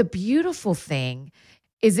 And the beautiful thing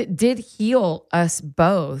is it did heal us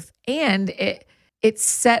both. And it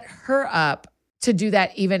set her up to do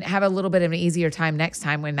that, even have a little bit of an easier time next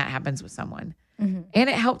time when that happens with someone. Mm-hmm. And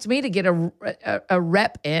it helped me to get a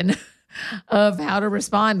rep in of how to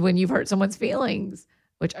respond when you've hurt someone's feelings,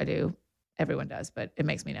 which I do. Everyone does, but it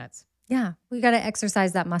makes me nuts. Yeah, we got to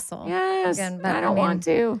exercise that muscle. Yes, again, but I don't want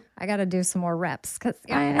to. I got to do some more reps because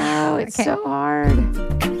I know it's so hard.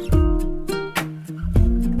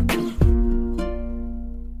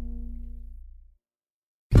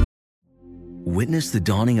 Witness the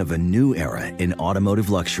dawning of a new era in automotive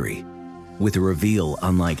luxury with a reveal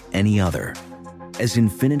unlike any other as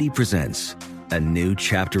Infiniti presents a new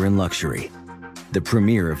chapter in luxury, the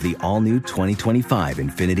premiere of the all-new 2025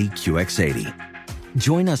 Infiniti QX80.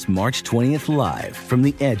 Join us March 20th live from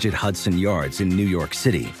the Edge at Hudson Yards in New York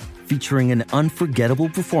City, featuring an unforgettable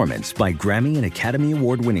performance by Grammy and Academy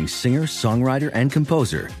Award-winning singer, songwriter, and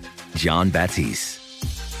composer, Jon Batiste.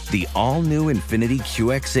 The all-new Infiniti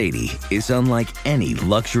QX80 is unlike any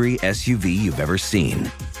luxury SUV you've ever seen.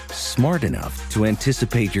 Smart enough to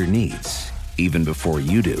anticipate your needs, even before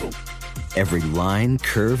you do. Every line,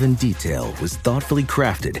 curve, and detail was thoughtfully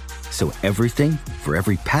crafted so everything for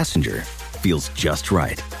every passenger feels just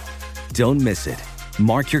right. Don't miss it.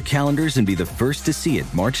 Mark your calendars and be the first to see it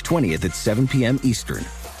March 20th at 7 p.m. Eastern,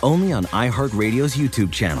 only on iHeartRadio's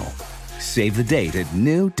YouTube channel. Save the date at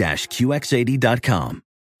new-QX80.com.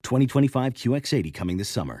 2025 QX80 coming this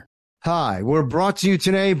summer. Hi, we're brought to you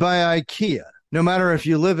today by IKEA. No matter if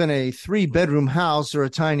you live in a 3-bedroom house or a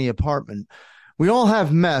tiny apartment, we all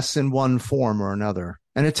have mess in one form or another,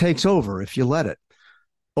 and it takes over if you let it.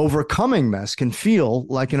 Overcoming mess can feel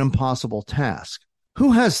like an impossible task.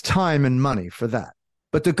 Who has time and money for that?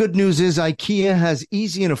 But the good news is IKEA has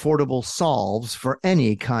easy and affordable solves for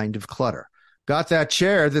any kind of clutter. Got that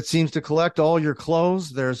chair that seems to collect all your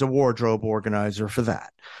clothes? There's a wardrobe organizer for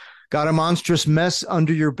that. Got a monstrous mess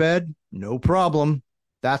under your bed? No problem.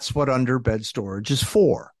 That's what under bed storage is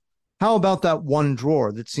for. How about that one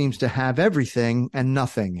drawer that seems to have everything and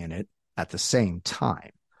nothing in it at the same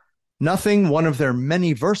time? Nothing one of their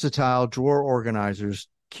many versatile drawer organizers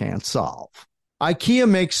can't solve. IKEA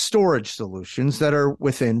makes storage solutions that are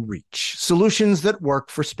within reach, solutions that work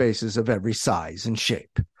for spaces of every size and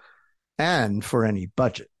shape, and for any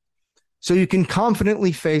budget. So you can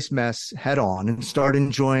confidently face mess head on and start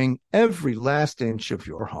enjoying every last inch of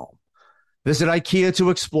your home. Visit IKEA to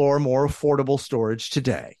explore more affordable storage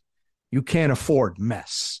today. You can't afford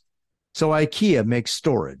mess. So IKEA makes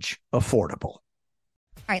storage affordable.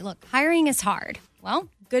 All right, look, hiring is hard. Well,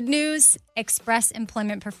 good news, Express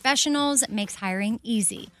Employment Professionals makes hiring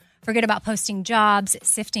easy. Forget about posting jobs,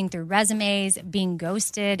 sifting through resumes, being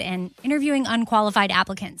ghosted, and interviewing unqualified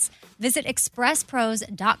applicants. Visit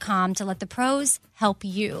expresspros.com to let the pros help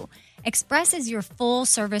you. Express is your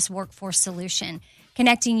full-service workforce solution,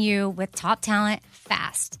 connecting you with top talent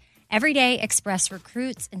fast. Every day, Express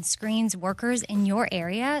recruits and screens workers in your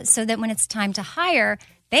area so that when it's time to hire,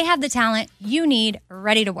 they have the talent you need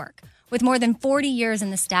ready to work. With more than 40 years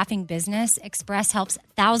in the staffing business, Express helps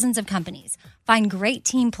thousands of companies find great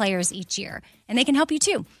team players each year, and they can help you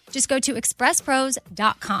too. Just go to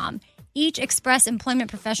expresspros.com. Each Express Employment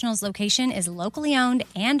Professionals location is locally owned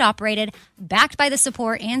and operated, backed by the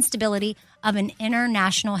support and stability of an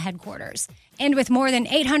international headquarters. And with more than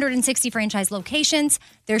 860 franchise locations,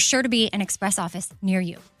 there's sure to be an Express office near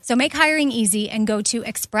you. So make hiring easy and go to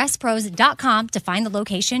expresspros.com to find the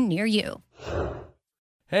location near you.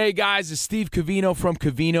 Hey guys, it's Steve Covino from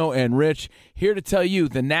Covino and Rich, here to tell you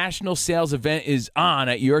the national sales event is on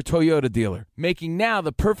at your Toyota dealer, making now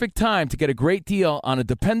the perfect time to get a great deal on a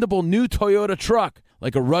dependable new Toyota truck,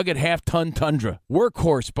 like a rugged half-ton Tundra.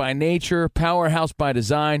 Workhorse by nature, powerhouse by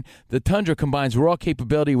design, the Tundra combines raw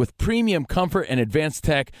capability with premium comfort and advanced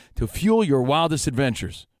tech to fuel your wildest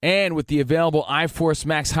adventures. And with the available iForce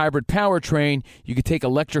Max hybrid powertrain, you can take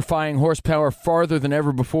electrifying horsepower farther than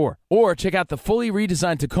ever before. Or check out the fully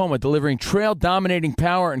redesigned Tacoma, delivering trail-dominating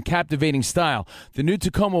power and captivating style. The new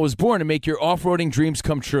Tacoma was born to make your off-roading dreams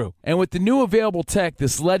come true. And with the new available tech,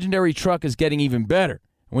 this legendary truck is getting even better.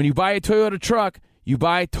 When you buy a Toyota truck, you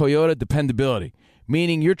buy Toyota dependability,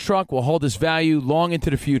 meaning your truck will hold its value long into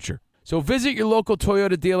the future. So visit your local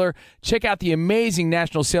Toyota dealer. Check out the amazing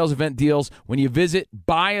national sales event deals when you visit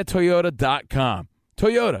buyatoyota.com.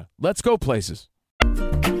 Toyota, let's go places.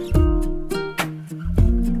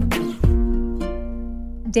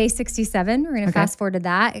 Day 67, we're going to fast forward to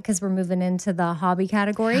that because we're moving into the hobby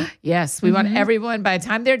category. Yes, we want everyone, by the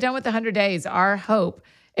time they're done with the 100 days, our hope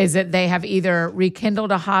is that they have either rekindled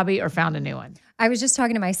a hobby or found a new one. I was just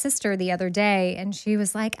talking to my sister the other day, and she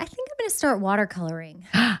was like, I think I'm going to start watercoloring.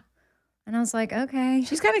 And I was like, okay.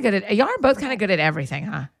 She's kind of good at, y'all are both kind of good at everything,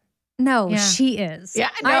 huh? No, Yeah. she is. Yeah,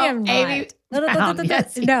 no, I am Amy not.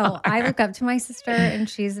 yes, you No, are. I look up to my sister, and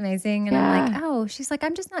she's amazing. And I'm like, oh, she's like,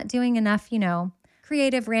 I'm just not doing enough,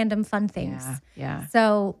 creative, random, fun things. Yeah.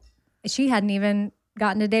 So she hadn't even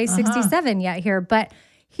gotten to day 67 yet here. But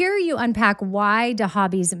here you unpack why do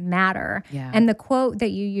hobbies matter. Yeah. And the quote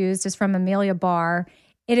that you used is from Amelia Barr.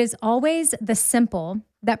 It is always the simple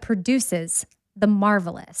that produces the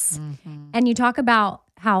marvelous. And you talk about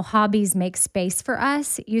how hobbies make space for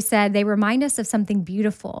us. You said they remind us of something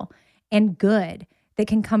beautiful and good that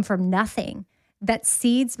can come from nothing, that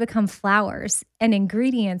seeds become flowers and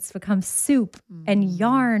ingredients become soup and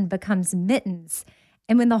yarn becomes mittens.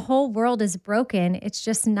 And when the whole world is broken, it's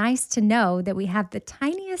just nice to know that we have the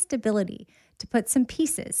tiniest ability to put some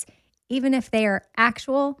pieces, even if they are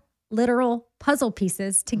actual, literal puzzle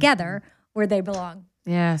pieces together where they belong.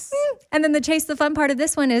 Yes. And then the chase the fun part of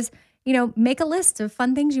this one is, make a list of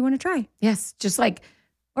fun things you want to try. Yes. Just like,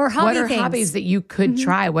 Or hobby what are things. hobbies that you could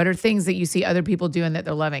try? What are things that you see other people doing that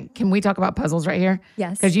they're loving? Can we talk about puzzles right here?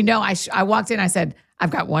 Yes. Because I walked in, I said, I've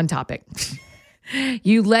got one topic.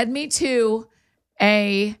 You led me to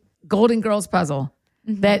a Golden Girls puzzle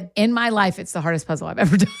that in my life, it's the hardest puzzle I've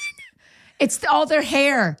ever done. It's all their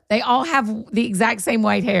hair. They all have the exact same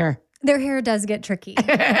white hair. Their hair does get tricky,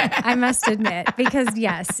 I must admit, because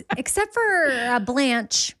yes, except for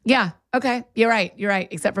Blanche. Yeah. Okay. You're right.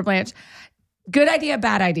 Except for Blanche. Good idea,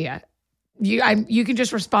 bad idea. You can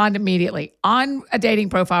just respond immediately. On a dating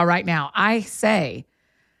profile right now, I say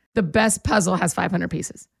the best puzzle has 500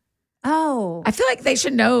 pieces. Oh. I feel like they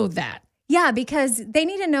should know that. Yeah, because they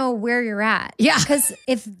need to know where you're at. Yeah. Because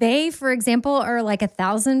if they, for example, are like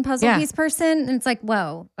 1,000 puzzle piece person, and it's like,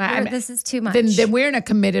 whoa, this is too much. Then we're in a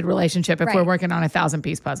committed relationship if we're Right. working on a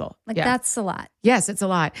 1,000-piece puzzle. Like, Yeah. that's a lot. Yes, it's a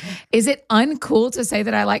lot. Is it uncool to say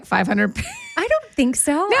that I like 500? I don't think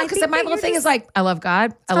so. No, I because think my that little you're thing just- is like, I love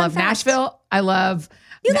God. I fun love fact. Nashville. I love...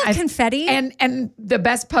 You love confetti. And the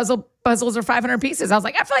best puzzles are 500 pieces. I was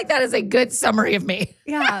like, I feel like that is a good summary of me.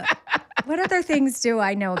 Yeah. What other things do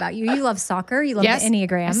I know about you? You love soccer. You love Yes. the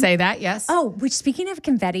Enneagram. I say that, yes. Oh, which speaking of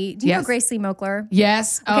confetti, do you know Yes. Grace Lee Mokler?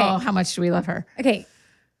 Yes. Okay. Oh, how much do we love her? Okay.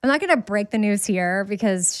 I'm not going to break the news here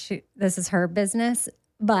because this is her business,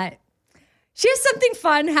 but she has something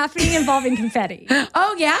fun happening involving confetti.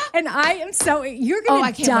 Oh, yeah? And I am you're Oh, going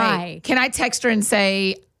I to can't die. wait. Can I text her and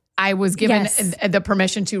say I was given Yes. the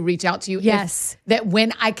permission to reach out to you? Yes. That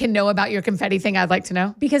when I can know about your confetti thing, I'd like to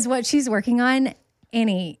know? Because what she's working on,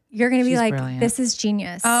 Annie, you're going to be She's like, brilliant. this is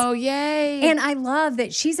genius. Oh, yay. And I love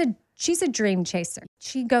that she's a she's a dream chaser.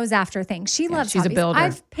 She goes after things. She loves she's a hobbies. builder.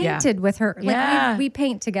 I've painted with her. Like Yeah. we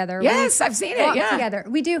paint together. Yes, We I've seen it. walk Yeah. together.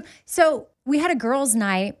 We do. So we had a girls'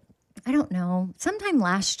 night. I don't know, sometime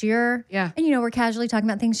last year. Yeah. And, we're casually talking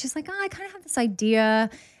about things. She's like, I kind of have this idea.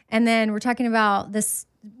 And then we're talking about this.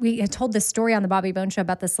 We had told this story on the Bobby Bone Show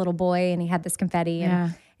about this little boy and he had this confetti.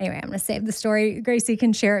 And anyway, I'm going to save the story. Gracie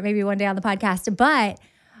can share it maybe one day on the podcast. But,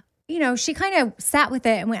 she kind of sat with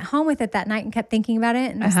it and went home with it that night and kept thinking about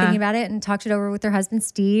it and was thinking about it and talked it over with her husband,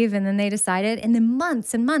 Steve. And then they decided. And then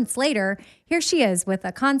months and months later, here she is with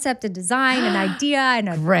a concept, a design, an idea, and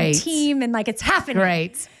a team. And it's happening.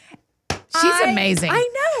 Great. She's amazing. I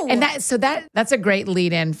know. And that's a great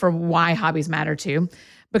lead in for why hobbies matter too.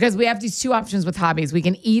 Because we have these two options with hobbies. We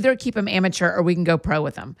can either keep them amateur or we can go pro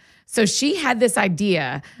with them. So she had this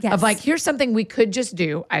idea of here's something we could just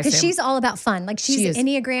do. Because she's all about fun. She's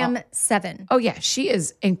Enneagram 7. Oh yeah, she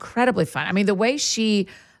is incredibly fun. I mean, the way she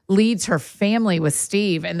leads her family with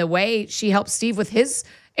Steve and the way she helps Steve with his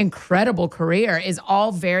incredible career is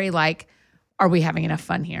all very are we having enough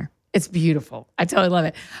fun here? It's beautiful. I totally love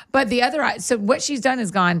it. But so what she's done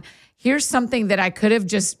is gone, here's something that I could have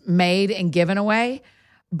just made and given away.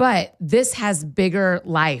 But this has bigger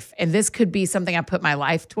life, and this could be something I put my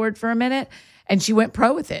life toward for a minute. And she went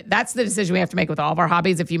pro with it. That's the decision we have to make with all of our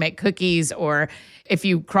hobbies. If you make cookies or if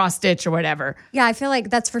you cross stitch or whatever. Yeah, I feel like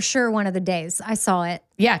that's for sure one of the days. I saw it.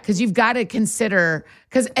 Yeah, because you've got to consider,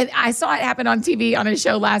 and I saw it happen on TV on a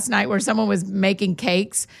show last night where someone was making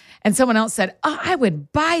cakes and someone else said, I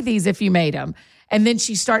would buy these if you made them. And then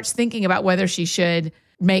she starts thinking about whether she should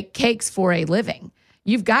make cakes for a living.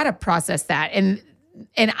 You've got to process that. And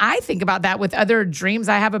I think about that with other dreams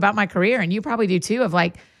I have about my career, and you probably do too, of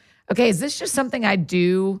okay, is this just something I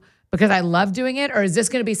do because I love doing it, or is this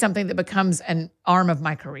going to be something that becomes an arm of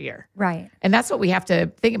my career? Right. And that's what we have to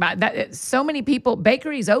think about. That so many people,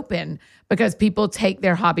 bakeries open because people take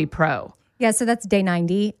their hobby pro. Yeah, so that's day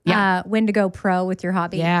 90. Yeah. When to go pro with your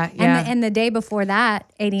hobby. Yeah. And the day before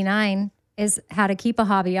that, 89, is how to keep a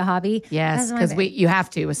hobby a hobby. Yes, because you have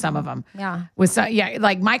to with some of them. Yeah. With some,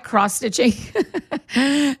 like my cross stitching,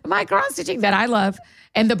 that I love.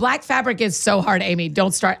 And the black fabric is so hard, Amy.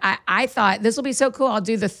 Don't start. I thought this will be so cool. I'll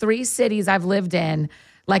do the 3 cities I've lived in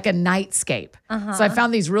like a nightscape. So I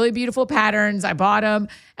found these really beautiful patterns. I bought them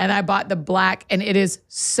and I bought the black, and it is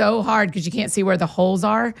so hard because you can't see where the holes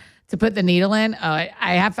are to put the needle in.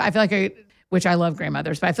 I feel like which I love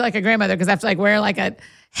grandmothers, but I feel like a grandmother because I have to wear a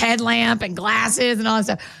headlamp and glasses and all that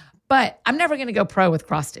stuff. But I'm never going to go pro with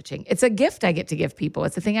cross stitching. It's a gift I get to give people.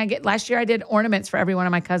 It's a thing I get. Last year I did ornaments for every one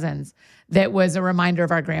of my cousins that was a reminder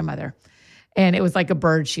of our grandmother. And it was like a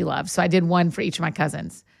bird she loved. So I did one for each of my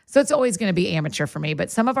cousins. So it's always going to be amateur for me.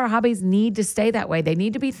 But some of our hobbies need to stay that way. They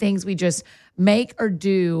need to be things we just make or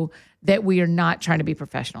do that we are not trying to be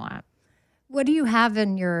professional at. What do you have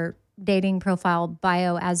in your dating profile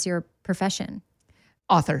bio as your profession?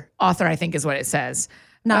 Author, I think is what it says.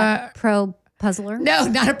 Not pro puzzler? No,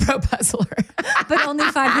 not a pro puzzler. But only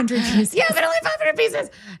 500 pieces. Yeah, but only 500 pieces.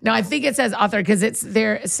 No, I think it says author because it's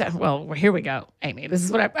there. Well, here we go, Amy. This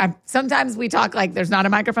is what I sometimes we talk like there's not a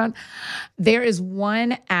microphone. There is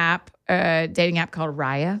one app, dating app called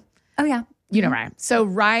Raya. Oh, yeah. You know Raya. So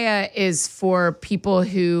Raya is for people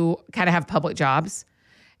who kind of have public jobs.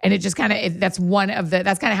 And it just that's kind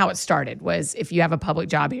of how it started was if you have a public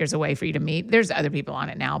job, here's a way for you to meet. There's other people on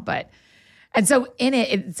it now, and so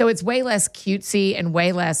in so it's way less cutesy and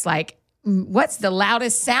way less what's the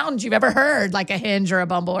loudest sound you've ever heard, like a Hinge or a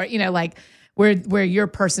Bumble or, where your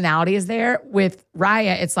personality is there. With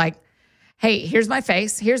Raya, it's hey, here's my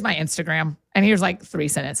face, here's my Instagram, and here's 3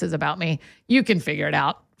 sentences about me. You can figure it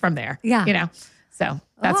out from there. Yeah. So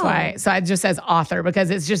that's why. So it just says author because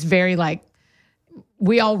it's just very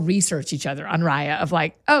we all research each other on Raya of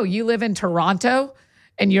oh, you live in Toronto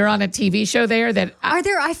and you're on a TV show there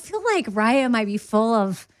I feel like Raya might be full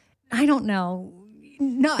of, I don't know.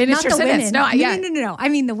 No, finish not your the sentence. women. No. I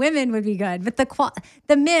mean, the women would be good, but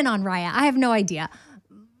the men on Raya, I have no idea.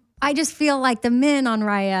 I just feel like the men on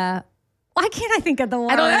Raya, why can't I think of the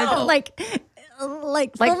word? I don't know.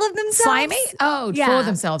 Full of themselves? Slimy? Oh, yeah. Full of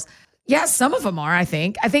themselves. Yeah, some of them are, I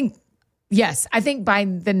think. Yes, I think by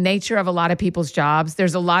the nature of a lot of people's jobs,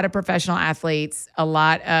 there's a lot of professional athletes, a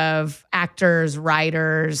lot of actors,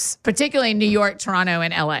 writers, particularly in New York, Toronto,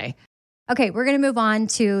 and LA. Okay, we're going to move on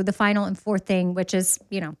to the final and fourth thing, which is,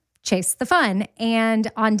 chase the fun. And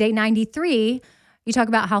on day 93, you talk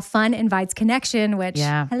about how fun invites connection, which,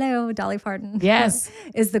 hello, Dolly Parton. Yes.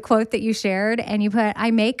 is the quote that you shared. And you put,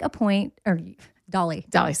 I make a point, or Dolly.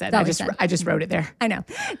 Dolly said. Dolly I just wrote it there. I know.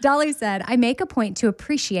 Dolly said, I make a point to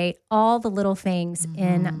appreciate all the little things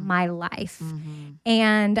in my life.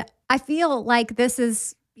 And I feel like this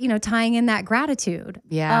is, tying in that gratitude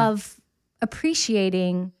of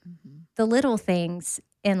appreciating the little things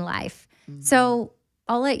in life. So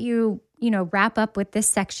I'll let you, wrap up with this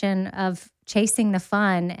section of chasing the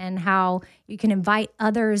fun and how you can invite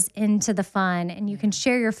others into the fun and you can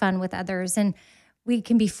share your fun with others. And we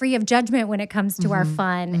can be free of judgment when it comes to our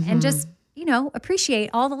fun and just, appreciate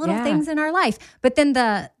all the little things in our life. But then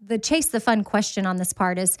the chase the fun question on this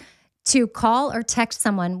part is to call or text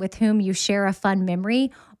someone with whom you share a fun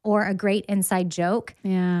memory or a great inside joke.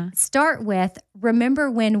 Yeah. Start with, remember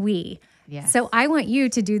when we. Yes. So I want you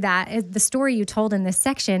to do that. The story you told in this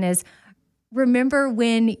section is, remember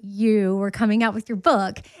when you were coming out with your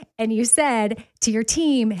book and you said to your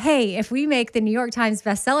team, hey, if we make the New York Times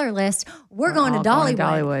bestseller list, we're going to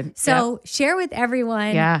Dollywood. So share with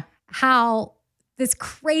everyone how this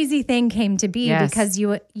crazy thing came to be because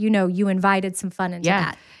you invited some fun into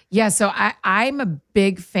that. Yeah, so I'm a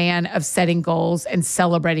big fan of setting goals and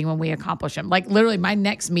celebrating when we accomplish them. Like literally my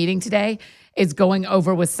next meeting today is going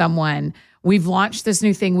over with someone. We've launched this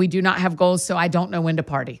new thing. We do not have goals, so I don't know when to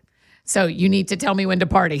party. So you need to tell me when to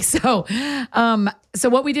party. So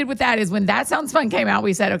what we did with that is when That Sounds Fun came out,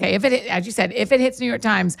 we said, okay, as you said, if it hits New York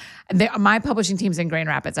Times, my publishing team's in Grand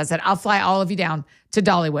Rapids. I said, I'll fly all of you down to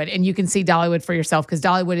Dollywood and you can see Dollywood for yourself because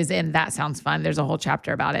Dollywood is in That Sounds Fun. There's a whole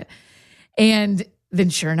chapter about it. And then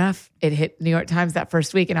sure enough, it hit New York Times that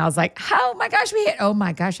first week. And I was like, oh my gosh,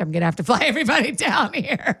 I'm going to have to fly everybody down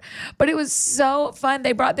here. But it was so fun.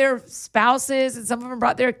 They brought their spouses and some of them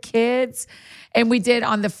brought their kids. And we did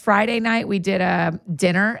on the Friday night, we did a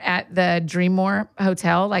dinner at the Dreammore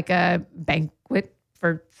Hotel, like a banquet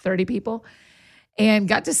for 30 people, and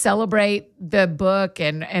got to celebrate the book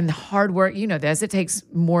and hard work. You know this, it takes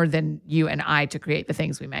more than you and I to create the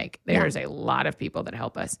things we make. There's a lot of people that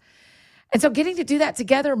help us. And so getting to do that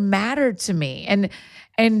together mattered to me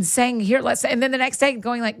and saying, here, and then the next day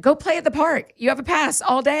going like, go play at the park. You have a pass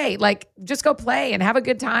all day. Like just go play and have a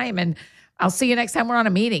good time. And I'll see you next time we're on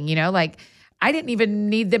a meeting, I didn't even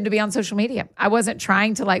need them to be on social media. I wasn't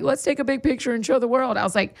trying to let's take a big picture and show the world. I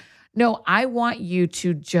was like, no, I want you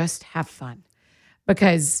to just have fun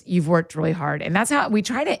because you've worked really hard. And that's how we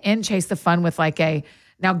try to end Chase the Fun with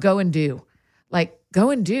now go and do. Go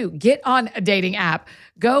and do. Get on a dating app.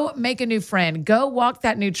 Go make a new friend. Go walk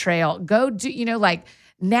that new trail. Go do,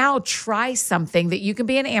 now try something that you can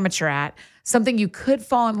be an amateur at, something you could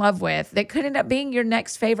fall in love with that could end up being your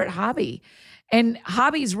next favorite hobby. And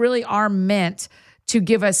hobbies really are meant to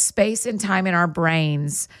give us space and time in our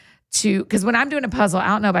brains because when I'm doing a puzzle, I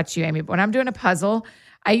don't know about you, Amy, but when I'm doing a puzzle,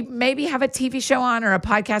 I maybe have a TV show on or a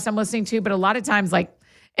podcast I'm listening to, but a lot of times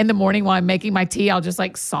in the morning while I'm making my tea, I'll just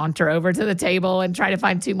saunter over to the table and try to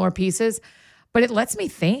find two more pieces. But it lets me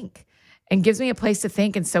think and gives me a place to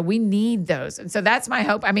think. And so we need those. And so that's my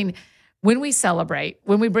hope. I mean, when we celebrate,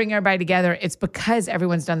 when we bring everybody together, it's because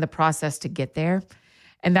everyone's done the process to get there.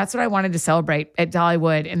 And that's what I wanted to celebrate at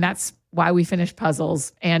Dollywood. And that's why we finish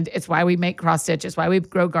puzzles. And it's why we make cross stitch. It's why we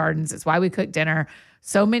grow gardens. It's why we cook dinner.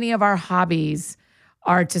 So many of our hobbies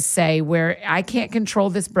are to say, where I can't control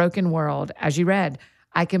this broken world, as you read,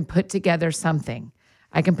 I can put together something.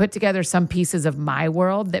 I can put together some pieces of my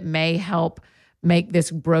world that may help make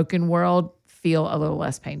this broken world feel a little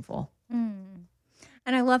less painful. And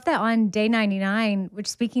I love that on day 99, which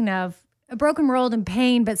speaking of a broken world and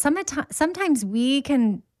pain, but sometimes we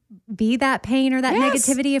can be that pain or that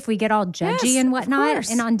negativity if we get all judgy and whatnot.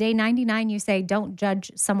 And on day 99, you say, don't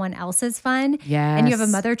judge someone else's fun. Yes. And you have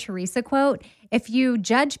a Mother Teresa quote. If you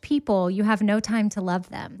judge people, you have no time to love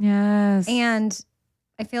them. Yes. And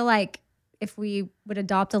I feel like if we would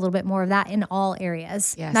adopt a little bit more of that in all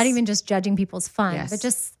areas, not even just judging people's fun, but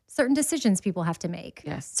just certain decisions people have to make,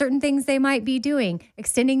 certain things they might be doing,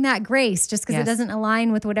 extending that grace just because it doesn't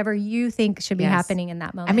align with whatever you think should be happening in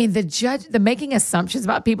that moment. I mean, the making assumptions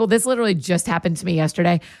about people, this literally just happened to me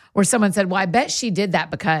yesterday where someone said, well, I bet she did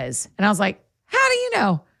that because, and I was like, how do you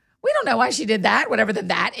know? We don't know why she did that, whatever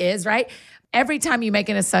that is, right? Every time you make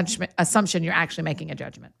an assumption, you're actually making a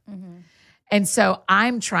judgment. And so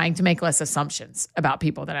I'm trying to make less assumptions about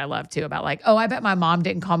people that I love too, about I bet my mom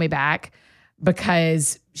didn't call me back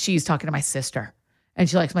because she's talking to my sister and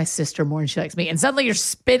she likes my sister more than she likes me. And suddenly you're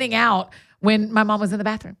spinning out when my mom was in the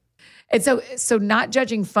bathroom. And so not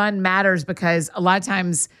judging fun matters because a lot of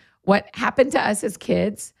times what happened to us as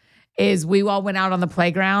kids is we all went out on the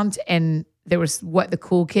playground and there was what the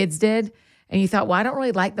cool kids did. And you thought, well, I don't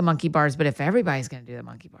really like the monkey bars, but if everybody's going to do the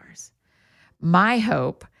monkey bars, my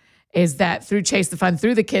hope is that through Chase the Fun,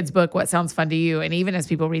 through the kids' book, What Sounds Fun to You, and even as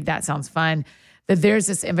people read That Sounds Fun, that there's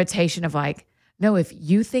this invitation of like, no, if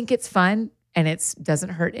you think it's fun and it doesn't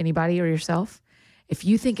hurt anybody or yourself, if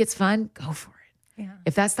you think it's fun, go for it. Yeah.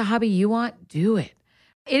 If that's the hobby you want, do it.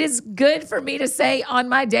 It is good for me to say on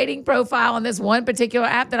my dating profile on this one particular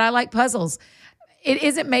app that I like puzzles. It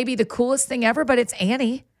isn't maybe the coolest thing ever, but it's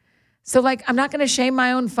Annie. So like, I'm not going to shame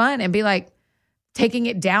my own fun and be like taking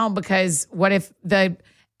it down because what if the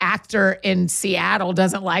actor in Seattle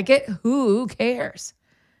doesn't like it? Who cares?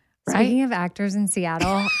 Right? Speaking of actors in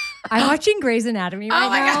Seattle, I'm watching Grey's Anatomy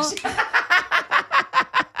right now. Gosh.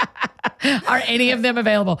 Are any of them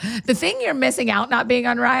available? The thing you're missing out not being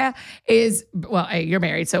on Raya is, well, hey, you're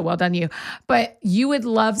married, so well done you. But you would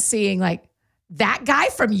love seeing like that guy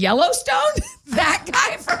from Yellowstone. That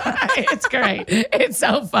guy from, it's great. It's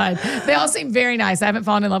so fun. They all seem very nice. I haven't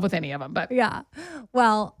fallen in love with any of them, but. Yeah.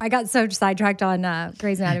 Well, I got so sidetracked on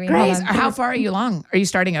Grey's Anatomy. How far are you along? Are you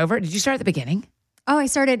starting over? Did you start at the beginning? Oh,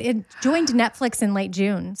 it joined Netflix in late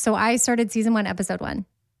June. So I started season 1, episode 1.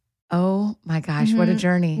 Oh my gosh, what a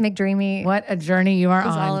journey. McDreamy. What a journey you are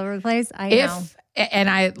on. all over the place. I know. And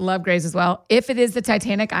I love Grey's as well. If it is the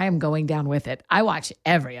Titanic, I am going down with it. I watch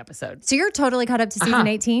every episode. So you're totally caught up to season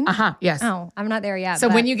 18? Yes. Oh, I'm not there yet. So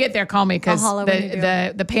when you get there, call me because I'll holler when you do.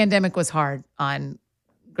 the pandemic was hard on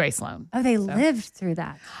Grey Sloan. Oh, they lived through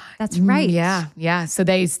that. That's right. Yeah. So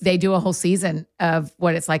they do a whole season of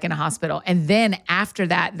what it's like in a hospital. And then after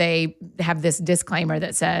that, they have this disclaimer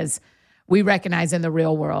that says, we recognize in the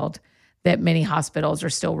real world that many hospitals are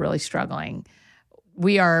still really struggling.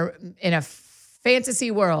 We are in a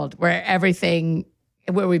fantasy world where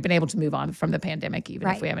we've been able to move on from the pandemic, even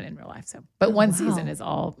if we haven't in real life. So, but one season is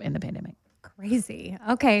all in the pandemic. Crazy.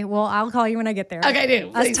 Okay. Well, I'll call you when I get there. Okay,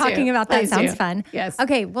 do. Us talking about that sounds fun. Yes.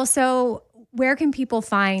 Okay. Well, so where can people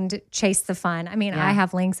find Chase the Fun? I mean, I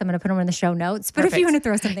have links. I'm going to put them in the show notes. But if you want to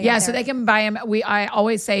throw something out so there. they can buy them. I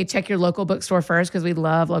always say check your local bookstore first because we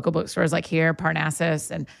love local bookstores like here,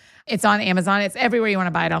 Parnassus, and it's on Amazon. It's everywhere you want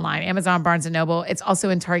to buy it online. Amazon, Barnes & Noble. It's also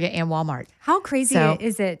in Target and Walmart. How crazy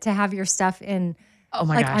is it to have your stuff in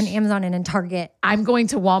gosh. On Amazon and in Target? I'm going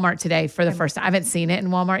to Walmart today for the first time. I haven't seen it in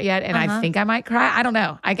Walmart yet, and I think I might cry. I don't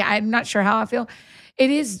know. I'm not sure how I feel. It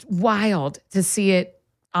is wild to see it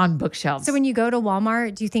on bookshelves. So when you go to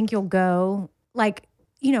Walmart, do you think you'll go like,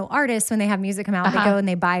 artists, when they have music come out, they go and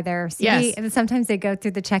they buy their CD. Yes. And themetimes they go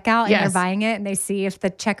through the checkout and they're buying it and they see if the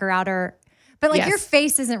checker outer. But your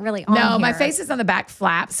face isn't really on No, here. my face is on the back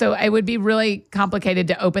flap. So it would be really complicated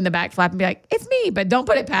to open the back flap and be like, it's me. But don't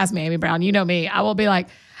put it past me, Amy Brown. You know me. I will be like,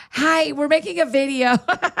 hi, we're making a video.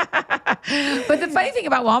 But the funny thing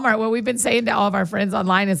about Walmart, what we've been saying to all of our friends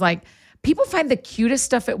online is like, people find the cutest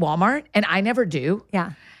stuff at Walmart and I never do.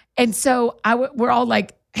 Yeah. And so we're all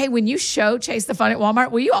like, hey, when you show Chase the Fun at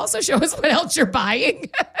Walmart, will you also show us what else you're buying?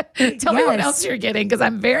 Tell me what else you're getting because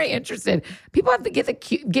I'm very interested. People have to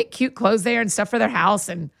get cute clothes there and stuff for their house,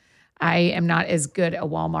 and I am not as good a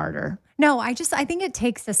Walmarter. No, I think it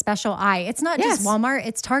takes a special eye. It's not just Walmart;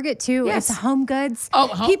 it's Target too. Yes. It's Home Goods. Oh,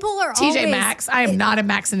 people are TJ Maxx. I am not a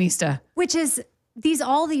Maxxinista. Which is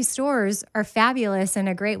all these stores are fabulous and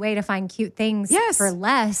a great way to find cute things for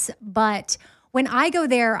less, but. When I go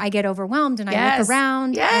there, I get overwhelmed and I look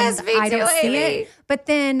around and me I too, don't see Amy. it. But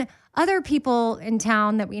then other people in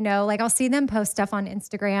town that we know, like I'll see them post stuff on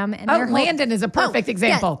Instagram. And Landon is a perfect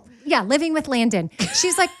example. Yeah, living with Landon.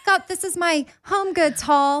 She's like, God, this is my Home Goods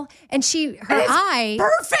haul. And her eye.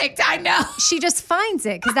 Perfect, I know. She just finds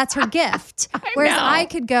it because that's her gift. Whereas I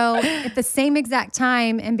could go at the same exact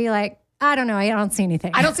time and be like, I don't know. I don't see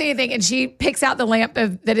anything. I don't see anything. And she picks out the lamp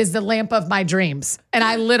that is the lamp of my dreams. And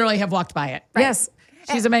I literally have walked by it. Right. Yes.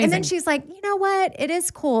 She's amazing. And then she's like, you know what? It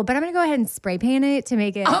is cool, but I'm going to go ahead and spray paint it to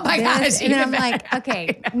make it. Oh my gosh. And then I'm like,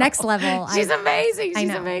 okay, next level. She's amazing.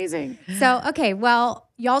 She's amazing. So, okay. Well,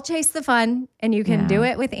 y'all chase the fun and you can do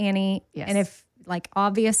it with Annie. Yes. And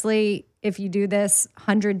obviously, if you do this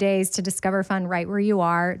 100 days to discover fun right where you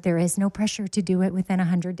are, there is no pressure to do it within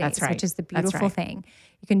 100 days, That's right. which is the beautiful thing.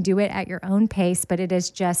 You can do it at your own pace, but it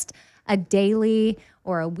is just a daily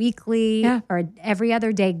or a weekly or every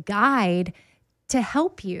other day guide to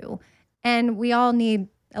help you. And we all need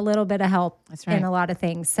a little bit of help in a lot of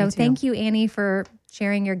things. So thank you, Annie, for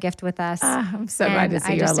sharing your gift with us. I'm so glad to see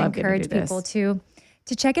you. I just love encourage people to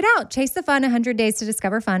check it out. Chase the Fun, 100 Days to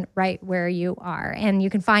Discover Fun right where you are. And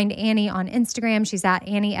you can find Annie on Instagram. She's at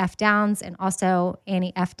Annie F. Downs and also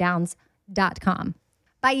AnnieFDowns.com.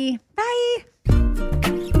 Bye. Bye.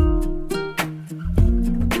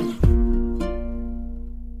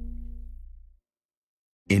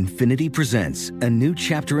 Infinity presents a new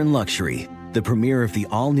chapter in luxury, the premiere of the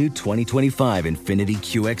all-new 2025 Infiniti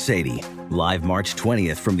QX80, live March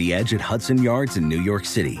 20th from the Edge at Hudson Yards in New York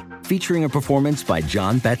City, featuring a performance by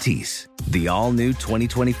John Batiste. The all-new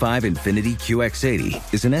 2025 Infiniti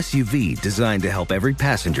QX80 is an SUV designed to help every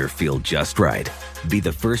passenger feel just right. Be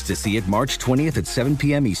the first to see it March 20th at 7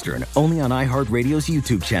 p.m. Eastern, only on iHeartRadio's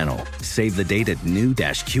YouTube channel. Save the date at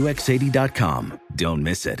new-QX80.com. Don't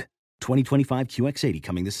miss it. 2025 QX80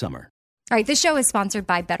 coming this summer. All right, this show is sponsored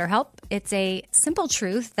by BetterHelp. It's a simple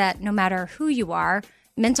truth that no matter who you are,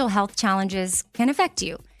 mental health challenges can affect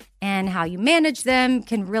you, and how you manage them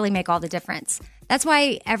can really make all the difference. That's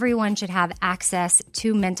why everyone should have access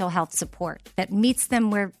to mental health support that meets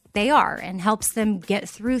them where they are and helps them get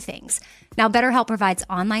through things. Now, BetterHelp provides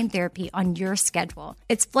online therapy on your schedule.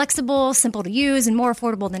 It's flexible, simple to use, and more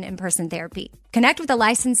affordable than in-person therapy. Connect with a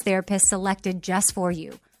licensed therapist selected just for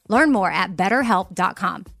you. Learn more at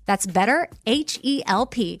BetterHelp.com. That's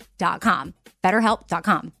BetterHelp.com.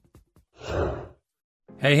 BetterHelp.com.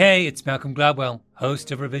 Hey, it's Malcolm Gladwell,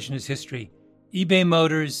 host of Revisionist History. eBay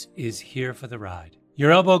Motors is here for the ride.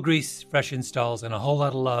 Your elbow grease, fresh installs, and a whole lot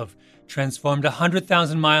of love transformed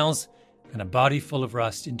 100,000 miles and a body full of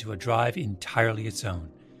rust into a drive entirely its own.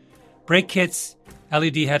 Brake kits,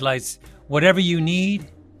 LED headlights, whatever you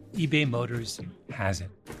need, eBay Motors has it.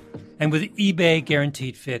 And with eBay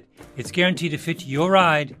Guaranteed Fit, it's guaranteed to fit your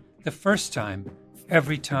ride the first time,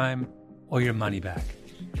 every time, or your money back.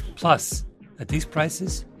 Plus, at these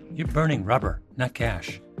prices, you're burning rubber, not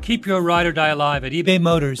cash. Keep your ride or die alive at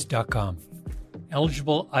ebaymotors.com.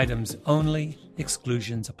 Eligible items only.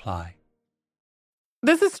 Exclusions apply.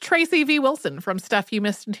 This is Tracy V. Wilson from Stuff You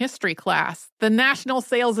Missed in History class. The national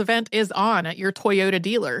sales event is on at your Toyota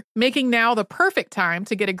dealer, making now the perfect time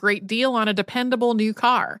to get a great deal on a dependable new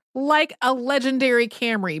car. Like a legendary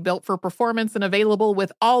Camry built for performance and available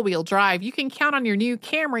with all-wheel drive, you can count on your new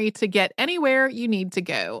Camry to get anywhere you need to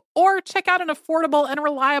go. Or check out an affordable and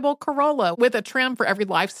reliable Corolla with a trim for every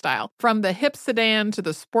lifestyle. From the hip sedan to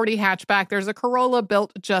the sporty hatchback, there's a Corolla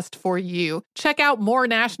built just for you. Check out more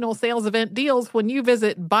national sales event deals when you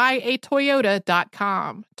visit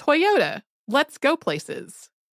buyatoyota.com. Toyota, let's go places.